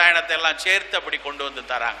செயற்கை ரசாயனத்தை எல்லாம் சேர்த்து அப்படி கொண்டு வந்து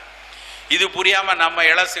தராங்க. இது புரியாமல் நம்ம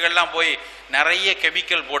இளசுகள்லாம் போய் நிறைய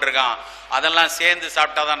கெமிக்கல் போட்டிருக்கான், அதெல்லாம் சேர்ந்து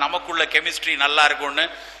சாப்பிட்டா தான் நமக்குள்ள கெமிஸ்ட்ரி நல்லா இருக்கும்னு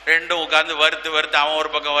ரெண்டும் உட்காந்து வறுத்து அவன் ஒரு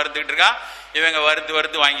பக்கம் வறுத்துக்கிட்டு இருக்கான், இவங்க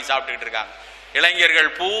வறுத்து வாங்கி சாப்பிட்டுக்கிட்டு இருக்காங்க. இளைஞர்கள்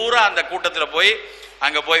பூரா அந்த கூட்டத்தில் போய்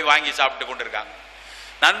அங்கே போய் வாங்கி சாப்பிட்டு கொண்டிருக்காங்க.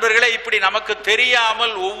 நண்பர்களே, இப்படி நமக்கு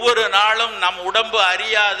தெரியாமல் ஒவ்வொரு நாளும் நம் உடம்பு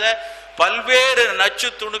அறியாத பல்வேறு நச்சு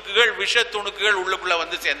துணுக்குகள், விஷ துணுக்குகள் உள்ளுக்குள்ள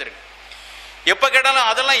வந்து சேர்ந்துருக்கு. எப்போ கேட்டாலும்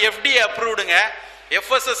அதெல்லாம் FDA அப்ரூவ்டுங்க,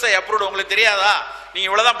 FSSAI அப்ரூவ்டு. உங்களுக்கு தெரியாதா? நீங்கள்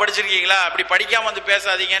இவ்வளோதான் படிச்சிருக்கீங்களா? அப்படி படிக்காமல் வந்து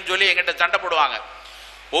பேசாதீங்கன்னு சொல்லி எங்கிட்ட சண்டை போடுவாங்க.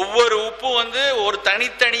 ஒவ்வொரு உப்பு வந்து ஒரு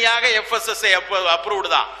தனித்தனியாக FSSAI அப்ரூவ்டு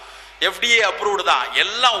தான், FDA அப்ரூவ்டு தான்.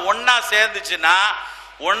 எல்லாம் ஒன்றா சேர்ந்துச்சுன்னா,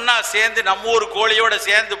 ஒன்றா சேர்ந்து நம்ம ஒரு கோழியோட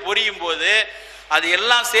சேர்ந்து பொரியும் போது அது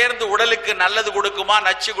எல்லாம் சேர்ந்து உடலுக்கு நல்லது கொடுக்குமா,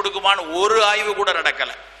 நச்சு கொடுக்குமான்னு ஒரு ஆய்வு கூட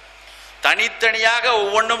நடக்கலை. தனித்தனியாக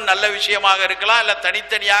ஒவ்வொன்றும் நல்ல விஷயமாக இருக்கலாம், இல்லை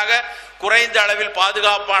தனித்தனியாக குறைந்த அளவில்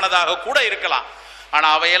பாதுகாப்பானதாக கூட இருக்கலாம்.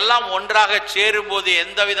 ஆனால் அவையெல்லாம் ஒன்றாக சேரும்போது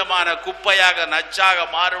எந்த விதமான குப்பையாக நச்சாக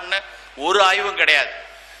மாறும்னு ஒரு ஆய்வும் கிடையாது.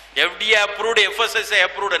 FDA approved, FSSAI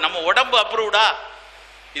approved. நம்ம உடம்பு அப்ரூவ்டா?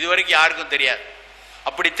 இது வரைக்கும் யாருக்கும் தெரியாது.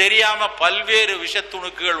 அப்படி தெரியாமல் பல்வேறு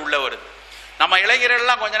விஷத்துணுக்குகள் உள்ள வருது. நம்ம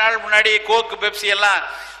இளைஞர்கள்லாம் கொஞ்ச நாள் முன்னாடி கோக்கு, பெப்சி எல்லாம்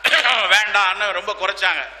வேண்டாம்னு ரொம்ப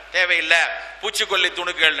குறைச்சாங்க. தேவையில்லை, பூச்சிக்கொல்லி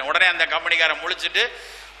துணுக்குகள்னு. உடனே அந்த கம்பெனிக்காரன் முழிச்சிட்டு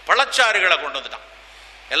பழச்சாறுகளை கொண்டு வந்துட்டான்.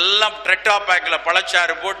 எல்லாம் ட்ரெட்டா பேக்கில்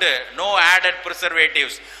பழச்சாறு போட்டு நோ ஆடட்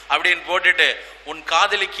ப்ரிசர்வேட்டிவ்ஸ் அப்படின்னு போட்டுட்டு, உன்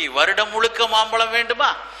காதலிக்கு வருடம் முழுக்க மாம்பழம்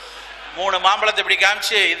வேண்டுமா? 3 மாம்பழத்தை இப்படி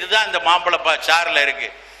காமிச்சு, இதுதான் இந்த மாம்பழ சாறில் இருக்கு,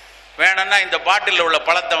 வேணும்னா இந்த பாட்டிலில் உள்ள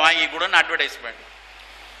பழத்தை வாங்கி கொடுன்னு அட்வர்டைஸ்மெண்ட்.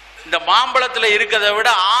 இந்த மாம்பழத்தில் இருக்கிறத விட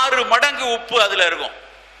 6 மடங்கு உப்பு அதில் இருக்கும்.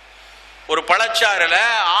 ஒரு பழச்சாறுல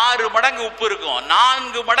 6 மடங்கு உப்பு இருக்கும்,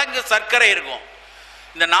 4 மடங்கு சர்க்கரை இருக்கும்.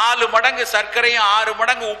 இந்த 4 மடங்கு சர்க்கரையும் 6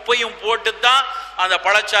 மடங்கு உப்பையும் போட்டு தான் அந்த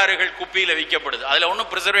பழச்சாறுகள் குப்பியில் விற்கப்படுது. அதில் ஒன்றும்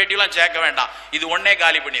ப்ரிசர்வேட்டிவ்லாம் சேர்க்க வேண்டாம், இது ஒன்னே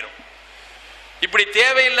காலி பண்ணிடும். இப்படி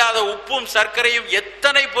தேவையில்லாத உப்பும் சர்க்கரையும்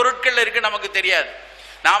எத்தனை பொருட்கள் இருக்கு நமக்கு தெரியாது.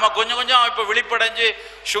 நாம கொஞ்சம் கொஞ்சம் இப்போ விழிப்படைஞ்சு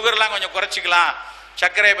சுகர்லாம் கொஞ்சம் குறைச்சிக்கலாம்,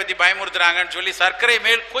 சர்க்கரையை பற்றி பயமுறுத்துறாங்கன்னு சொல்லி சர்க்கரை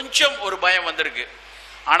மேல் கொஞ்சம் ஒரு பயம் வந்திருக்கு.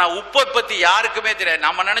 ஆனால் உப்பை பற்றி யாருக்குமே தெரியாது.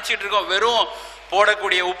 நம்ம நினச்சிட்டு இருக்கோம் வெறும்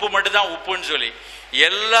போடக்கூடிய உப்பு மட்டும்தான் உப்புன்னு சொல்லி.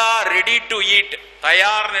 எல்லா ரெடி டு ஈட்,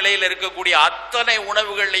 தயார் நிலையில் இருக்கக்கூடிய அத்தனை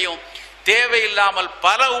உணவுகள்லையும் தேவையில்லாமல்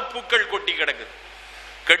பல உப்புக்கள் கொட்டி கிடக்குது.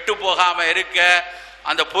 கெட்டு போகாமல் இருக்க,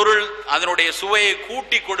 அந்த பொருள் அதனுடைய சுவையை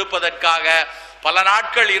கூட்டி கொடுப்பதற்காக பல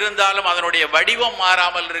நாட்கள் இருந்தாலும் அதனுடைய வடிவம்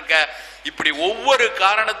மாறாமல் இருக்க, இப்படி ஒவ்வொரு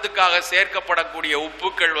காரணத்துக்காக சேர்க்கப்படக்கூடிய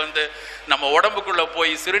உப்புக்கள் வந்து நம்ம உடம்புக்குள்ள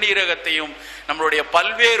போய் சிறுநீரகத்தையும் நம்மளுடைய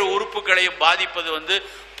பல்வேறு உறுப்புகளையும் பாதிப்பது வந்து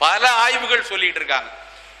பல ஆய்வுகள் சொல்லிட்டு இருக்காங்க.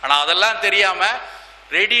 ஆனால் அதெல்லாம் தெரியாம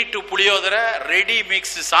ready to puliyodarai, ready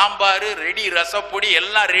mix sambar, ready ரசப்பொடி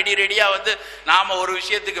எல்லாம் ரெடியா வந்து நாம ஒரு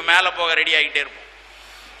விஷயத்துக்கு மேலே போக ரெடி ஆகிட்டே இருப்போம்.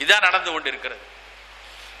 இதான் நடந்து கொண்டு இருக்கிறது.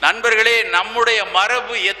 நண்பர்களே, நம்முடைய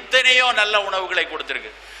மரபு எத்தனையோ நல்ல உணவுகளை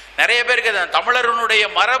கொடுத்திருக்கு. நிறைய பேருக்கு தமிழர்களுடைய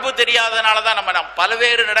மரபு தெரியாதனால தான் நம்ம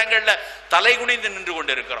பல்வேறு இடங்கள்ல தலைகுனிந்து நின்று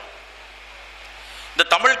கொண்டு இருக்கிறோம். இந்த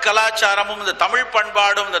தமிழ் கலாச்சாரமும் இந்த தமிழ்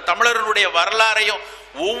பண்பாடும் இந்த தமிழர்களுடைய வரலாறையும்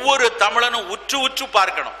ஒவ்வொரு தமிழனும் உற்று உற்று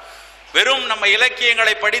பார்க்கணும். வெறும் நம்ம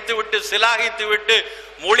இலக்கியங்களை படித்து விட்டு சிலாகித்து விட்டு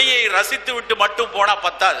மொழியை ரசித்து விட்டு மட்டும் போனா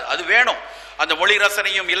பத்தாது, அது வேணும். அந்த மொழி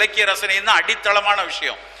ரசனையும் இலக்கிய ரசனையும் தான் அடித்தளமான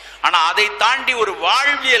விஷயம். ஆனா அதை தாண்டி ஒரு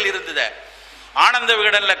வாழ்வியல் இருந்தது. ஆனந்த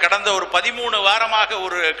விகடன்ல கடந்த ஒரு 13 வாரமாக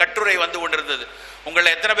ஒரு கட்டுரை வந்து கொண்டிருந்தது.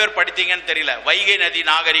 உங்களை எத்தனை பேர் படித்தீங்கன்னு தெரியல. வைகை நதி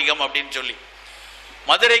நாகரிகம் அப்படின்னு சொல்லி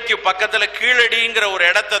மதுரைக்கு பக்கத்துல கீழடிங்கிற ஒரு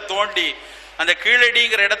இடத்தை தோண்டி, அந்த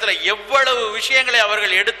கீழடிங்கிற இடத்துல எவ்வளவு விஷயங்களை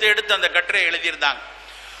அவர்கள் எடுத்து எடுத்து அந்த கட்டுரை எழுதியிருந்தாங்க.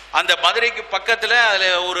 அந்த மதுரைக்கு பக்கத்துல அதுல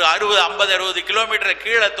ஒரு 50-60 கிலோமீட்டர்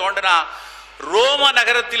கீழே தோண்டினா ரோம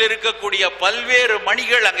நகரத்தில் இருக்கக்கூடிய பல்வேறு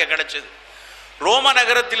மணிகள் அங்க கிடைச்சது. ரோம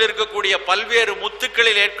நகரத்தில் இருக்கக்கூடிய பல்வேறு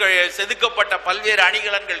முத்துக்களில் செதுக்கப்பட்ட பல்வேறு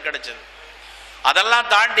அணிகலன்கள் கிடைச்சது. அதெல்லாம்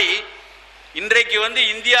தாண்டி இன்றைக்கு வந்து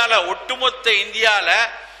இந்தியாவில், ஒட்டுமொத்த இந்தியாவில்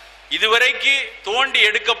இதுவரைக்கு தோண்டி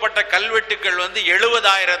எடுக்கப்பட்ட கல்வெட்டுக்கள் வந்து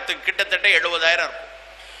 70,000 கிட்டத்தட்ட 70,000 இருக்கும்.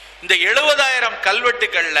 இந்த 70,000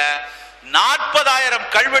 கல்வெட்டுக்கள்ல 40,000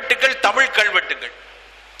 கல்வெட்டுக்கள் தமிழ் கல்வெட்டுகள்.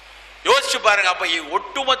 யோசிச்சு பாருங்க. அப்ப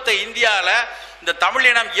ஒட்டுமொத்த இந்தியாவில் இந்த தமிழ்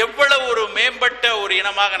இனம் எவ்வளவு ஒரு மேம்பட்ட ஒரு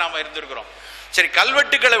இனமாக நாம இருந்திருக்கிறோம். சரி,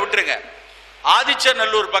 கல்வெட்டுக்களை விட்டுருங்க.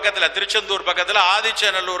 ஆதிச்சநல்லூர் பக்கத்துல, திருச்செந்தூர் பக்கத்துல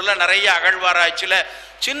ஆதிச்சநல்லூர்ல நிறைய அகழ்வாராய்ச்சியில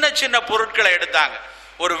சின்ன சின்ன பொருட்களை எடுத்தாங்க.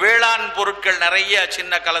 ஒரு வேளாண் பொருட்கள் நிறைய,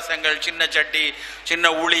 சின்ன கலசங்கள், சின்ன சட்டி, சின்ன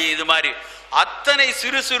உளி, இது மாதிரி அத்தனை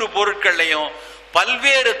சிறு சிறு பொருட்கள்லையும்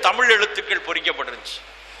பல்வேறு தமிழ் எழுத்துக்கள் பொறிக்கப்பட்டிருந்துச்சு.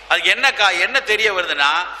 அதுக்கு என்ன தெரிய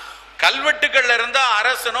வருதுன்னா, கல்வெட்டுக்கள்ல இருந்தா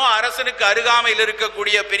அரசனோ அரசனுக்கு அருகாமையில்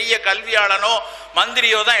இருக்கக்கூடிய பெரிய கல்வியாளனோ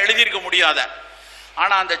மந்திரியோ தான் எழுதியிருக்க முடியாத.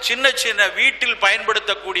 ஆனா அந்த சின்ன சின்ன வீட்டில்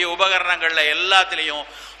பயன்படுத்தக்கூடிய உபகரணங்கள்ல எல்லாத்திலையும்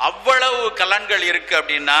அவ்வளவு கலன்கள் இருக்கு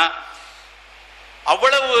அப்படின்னா,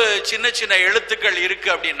 அவ்வளவு சின்ன சின்ன எழுத்துக்கள் இருக்கு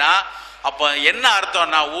அப்படின்னா, அப்ப என்ன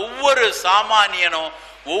அர்த்தம்னா, ஒவ்வொரு சாமானியனும்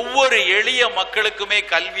ஒவ்வொரு எளிய மக்களுக்குமே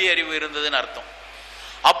கல்வி அறிவு இருந்ததுன்னு அர்த்தம்.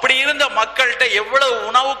 அப்படி இருந்த மக்கள்கிட்ட எவ்வளவு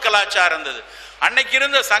உணவு கலாச்சாரம் இருந்தது. அன்னைக்கு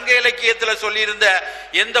இருந்த சங்க இலக்கியத்துல சொல்லியிருந்த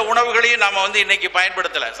எந்த உணவுகளையும் நாம இன்னைக்கு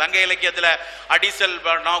பயன்படுத்தல. சங்க இலக்கியத்துல அடிசல்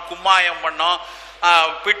பண்ணோம், கும்மாயம் பண்ணோம்,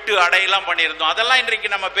 பிட்டு அடையெல்லாம் பண்ணியிருந்தோம். அதெல்லாம் இன்றைக்கு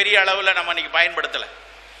நம்ம பெரிய அளவுல நம்ம இன்னைக்கு பயன்படுத்தல.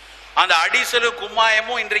 அந்த அடிசலும்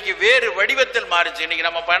கும்மாயமும் இன்றைக்கு வேறு வடிவத்தில் மாறிச்சு. இன்னைக்கு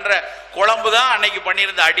நம்ம பண்ற குழம்பு தான் அன்னைக்கு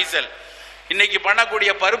பண்ணியிருந்த அடிசல், இன்னைக்கு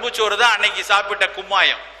பண்ணக்கூடிய பருப்பு சோறு தான் அன்னைக்கு சாப்பிட்ட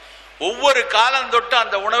கும்மாயம். ஒவ்வொரு காலம் தொட்டு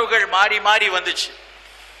அந்த உணவுகள் மாறி மாறி வந்துச்சு.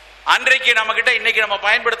 அன்றைக்கு நம்ம கிட்ட இன்னைக்கு நம்ம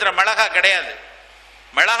பயன்படுத்துற மிளகா கிடையாது.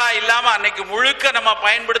 மிளகா இல்லாம அன்னைக்கு முழுக்க நம்ம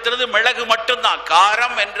பயன்படுத்துறது மிளகு மட்டும்தான்.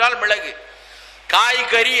 காரம் என்றால் மிளகு.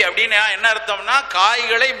 காய்கறி அப்படின்னு என்ன அர்த்தம்னா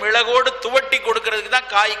காய்களை மிளகோடு துவட்டி கொடுக்கறதுக்கு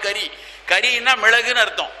தான் காய்கறி. கறின்னா மிளகுன்னு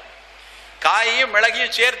அர்த்தம். காயையும்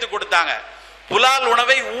மிளகையும் சேர்த்து கொடுத்தாங்க. புலால்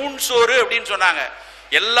உணவை ஊன் சோறு அப்படின்னு சொன்னாங்க.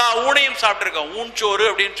 எல்லா ஊனையும் சாப்பிட்டுருக்கோம். ஊன் சோறு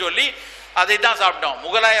அப்படின்னு சொல்லி அதை தான் சாப்பிட்டோம்.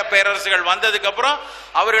 முகலாய பேரரசுகள் வந்ததுக்கு அப்புறம்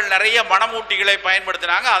அவர்கள் நிறைய மணமூட்டிகளை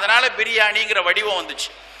பயன்படுத்தினாங்க. அதனால பிரியாணிங்கிற வடிவம் வந்துச்சு.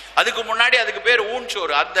 அதுக்கு முன்னாடி அதுக்கு பேர் ஊன்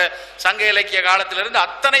சோறு. அந்த சங்க இலக்கிய காலத்திலிருந்து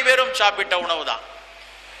அத்தனை பேரும் சாப்பிட்ட உணவு தான்.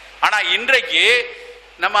 ஆனா இன்றைக்கு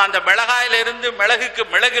நம்ம அந்த மிளகாயிலிருந்து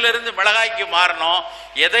மிளகிலிருந்து மிளகாய்க்கு மாறணும்.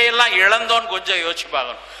 எதையெல்லாம் இழந்தோன்னு கொஞ்சம் யோசிச்சு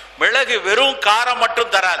பார்க்கணும். மிளகு வெறும் காரம்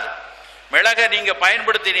மட்டும் தராது. மிளகை நீங்க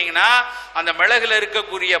பயன்படுத்தினீங்கன்னா அந்த மிளகுல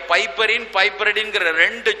இருக்கக்கூடிய பைப்பரின்ங்கிற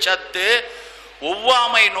 2 சத்து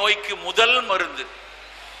ஒவ்வாமை நோய்க்கு முதல் மருந்து.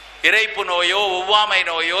 இரைப்பு நோயோ, ஒவ்வாமை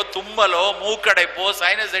நோயோ, தும்மலோ, மூக்கடைப்போ,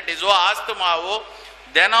 சைனசைட்டிஸோ, ஆஸ்துமாவோ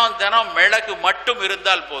தினம் மிளகு மட்டும்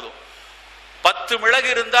இருந்தால் போதும். 10 மிளகு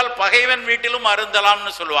இருந்தால் பகைவன் வீட்டிலும்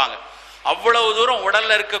அருந்தலாம்னு சொல்லுவாங்க. அவ்வளவு தூரம்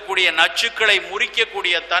உடல்ல இருக்கக்கூடிய நச்சுக்களை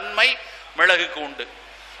முறிக்கக்கூடிய தன்மை மிளகுக்கு உண்டு.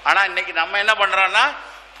 ஆனா இன்னைக்கு நம்ம என்ன பண்றோம்னா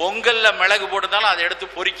பொங்கல்ல மிளகு போட்டுதாலும் அதை எடுத்து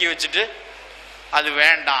பொறுக்கி வச்சுட்டு அது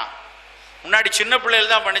வேண்டாம். முன்னாடி சின்ன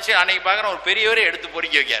பிள்ளைகள் தான் பண்ணிச்சு. அன்னைக்கு பார்க்குறோம் ஒரு பெரியவரே எடுத்து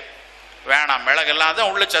பொறுக்கி வைக்காரு. வேணாம், மிளகெல்லாம் தான்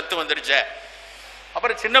உள்ள சத்து வந்துருச்சே.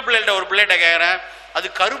 அப்புறம் சின்ன பிள்ளைகிட்ட ஒரு பிள்ளைகிட்ட கேட்குறேன், அது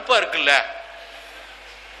கருப்பா இருக்குல்ல.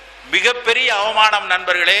 மிகப்பெரிய அவமானம்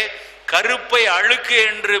நண்பர்களே. கருப்பை அழுக்கு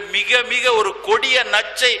என்று மிக மிக ஒரு கொடிய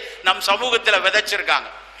நச்சை நம் சமூகத்தில் விதைச்சிருக்காங்க.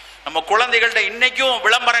 நம்ம குழந்தைகள்கிட்ட இன்னைக்கும்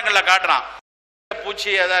விளம்பரங்கள்ல காட்டுறான்,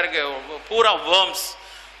 பூச்சி அதான் இருக்கு, பூரா வேர்ம்ஸ்,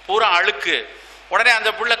 பூரா அழுக்கு. உடனே அந்த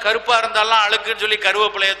புள்ள கருப்பா இருந்தாலும் அழுக்குன்னு சொல்லி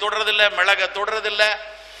கருவேப்பிலையை தொடுறதில்லை, மிளகை தொடுறதில்லை.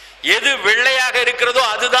 எது வெள்ளையாக இருக்கிறதோ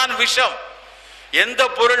அதுதான் விஷம். எந்த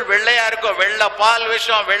பொருள் வெள்ளையா இருக்கோ, வெள்ளை பால்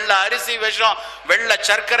விஷம், வெள்ளை அரிசி விஷம், வெள்ளை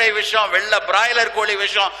சர்க்கரை விஷம், வெள்ளை பிராய்லர் கோழி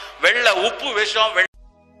விஷம், வெள்ளை உப்பு விஷம்.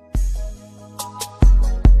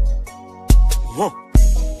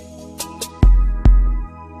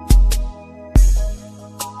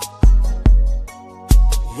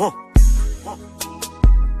 Whoa.